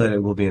know that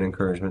it will be an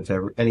encouragement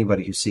to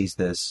anybody who sees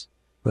this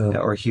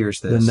or hears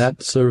this. Then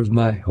that serves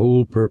my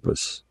whole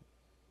purpose.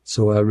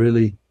 So I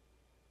really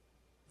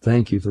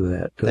thank you for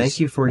that. Thank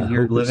you for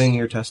living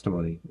your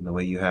testimony in the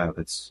way you have.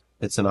 It's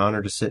an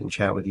honor to sit and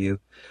chat with you.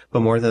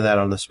 But more than that,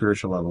 on the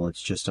spiritual level,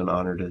 it's just an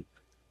honor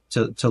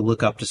to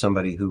look up to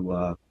somebody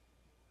who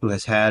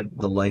has had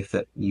the life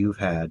that you've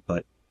had,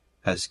 but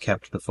has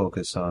kept the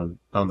focus on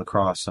the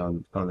cross,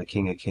 on the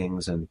King of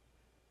Kings. And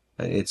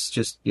it's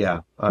just, yeah.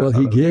 Well,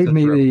 he gave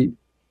me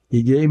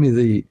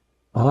the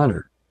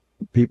honor.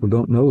 People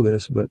don't know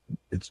this, but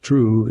it's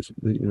true.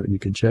 You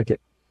can check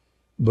it.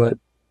 But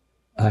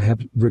I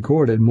have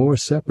recorded more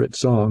separate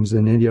songs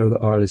than any other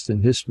artist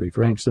in history.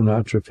 Frank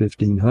Sinatra,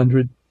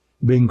 1,500.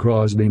 Bing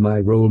Crosby, my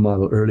role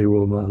model, early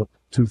role model,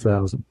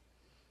 2,000.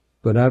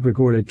 But I've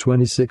recorded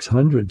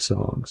 2,600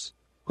 songs,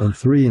 and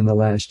 3 in the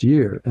last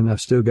year, and I've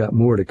still got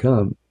more to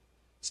come,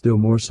 still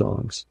more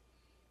songs.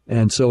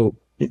 And so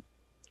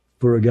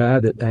for a guy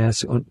that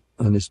asks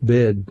on his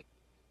bed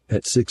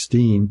at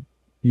 16,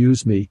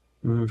 use me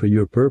for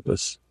your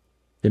purpose,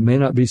 it may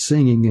not be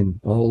singing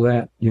and all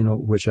that,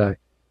 which I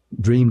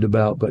dreamed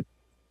about, but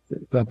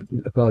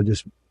if I'll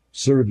just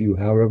serve you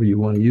however you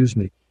want to use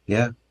me.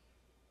 Yeah.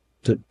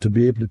 To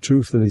be able to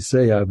truthfully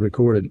say I've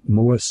recorded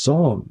more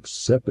songs,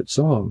 separate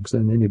songs,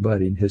 than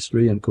anybody in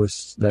history. And of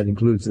course, that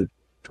includes the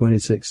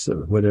 26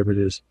 or whatever it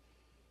is,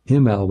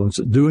 hymn albums.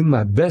 Doing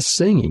my best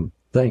singing,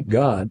 thank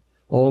God,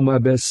 all my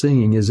best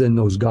singing is in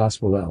those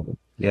gospel albums.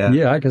 Yeah.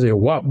 Yeah, I can say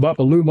wop bop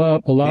a loo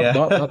bop a lop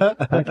bop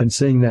bop. I can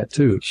sing that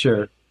too.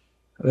 Sure.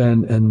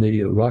 And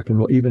the rock and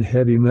roll, even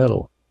heavy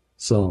metal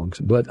songs.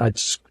 But I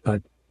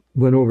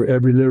went over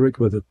every lyric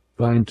with a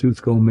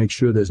fine-tooth comb, make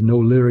sure there's no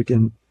lyric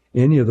in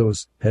any of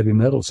those heavy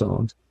metal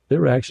songs. They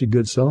were actually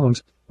good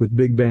songs with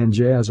big band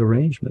jazz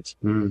arrangements.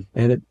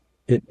 And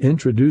it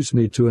introduced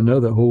me to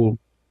another whole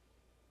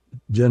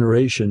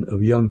generation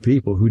of young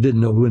people who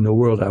didn't know who in the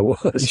world I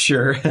was.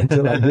 Sure.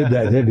 Until I did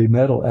that heavy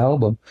metal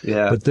album.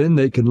 Yeah. But then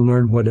they can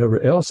learn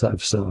whatever else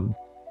I've sung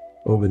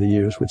over the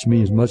years, which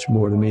means much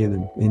more to me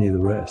than any of the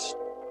rest.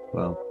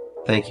 Well,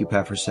 thank you,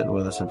 Pat, for sitting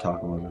with us and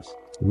talking with us.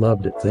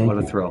 Loved it. Thank you.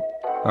 What a thrill.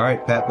 All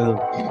right, Pat Boone.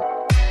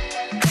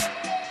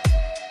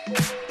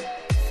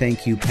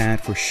 Thank you,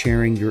 Pat, for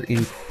sharing your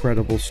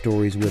incredible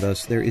stories with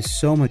us. There is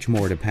so much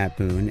more to Pat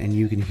Boone, and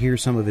you can hear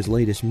some of his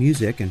latest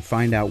music and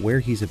find out where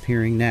he's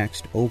appearing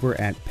next over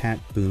at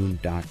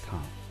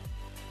patboone.com.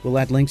 We'll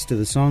add links to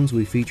the songs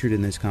we featured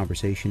in this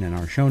conversation in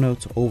our show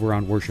notes over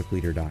on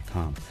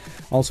worshipleader.com.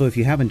 Also, if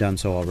you haven't done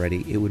so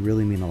already, it would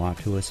really mean a lot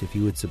to us if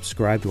you would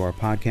subscribe to our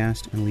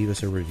podcast and leave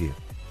us a review.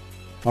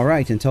 All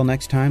right, until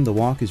next time, The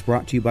Walk is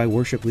brought to you by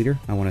Worship Leader.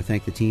 I want to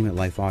thank the team at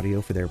Life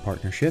Audio for their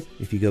partnership.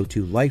 If you go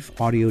to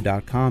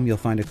lifeaudio.com, you'll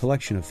find a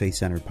collection of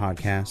faith-centered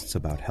podcasts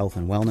about health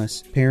and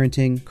wellness,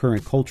 parenting,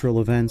 current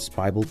cultural events,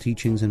 Bible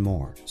teachings, and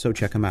more. So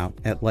check them out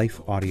at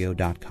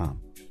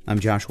lifeaudio.com. I'm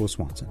Joshua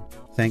Swanson.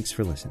 Thanks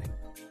for listening.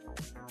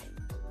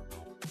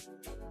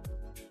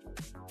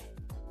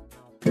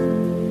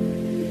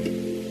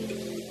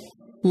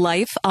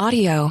 Life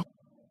Audio.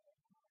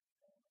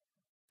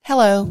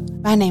 Hello,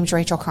 my name's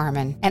Rachel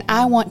Carmen, and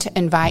I want to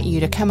invite you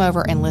to come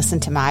over and listen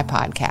to my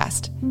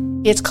podcast.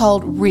 It's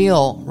called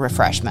Real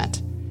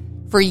Refreshment.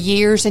 For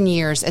years and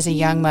years as a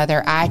young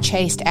mother, I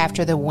chased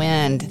after the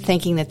wind,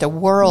 thinking that the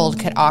world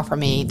could offer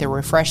me the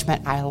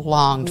refreshment I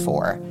longed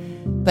for.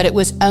 But it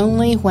was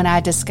only when I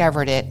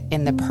discovered it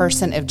in the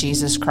person of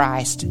Jesus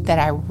Christ that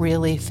I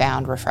really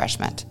found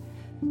refreshment.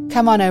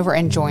 Come on over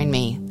and join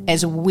me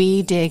as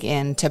we dig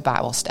into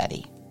Bible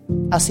study.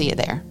 I'll see you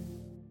there.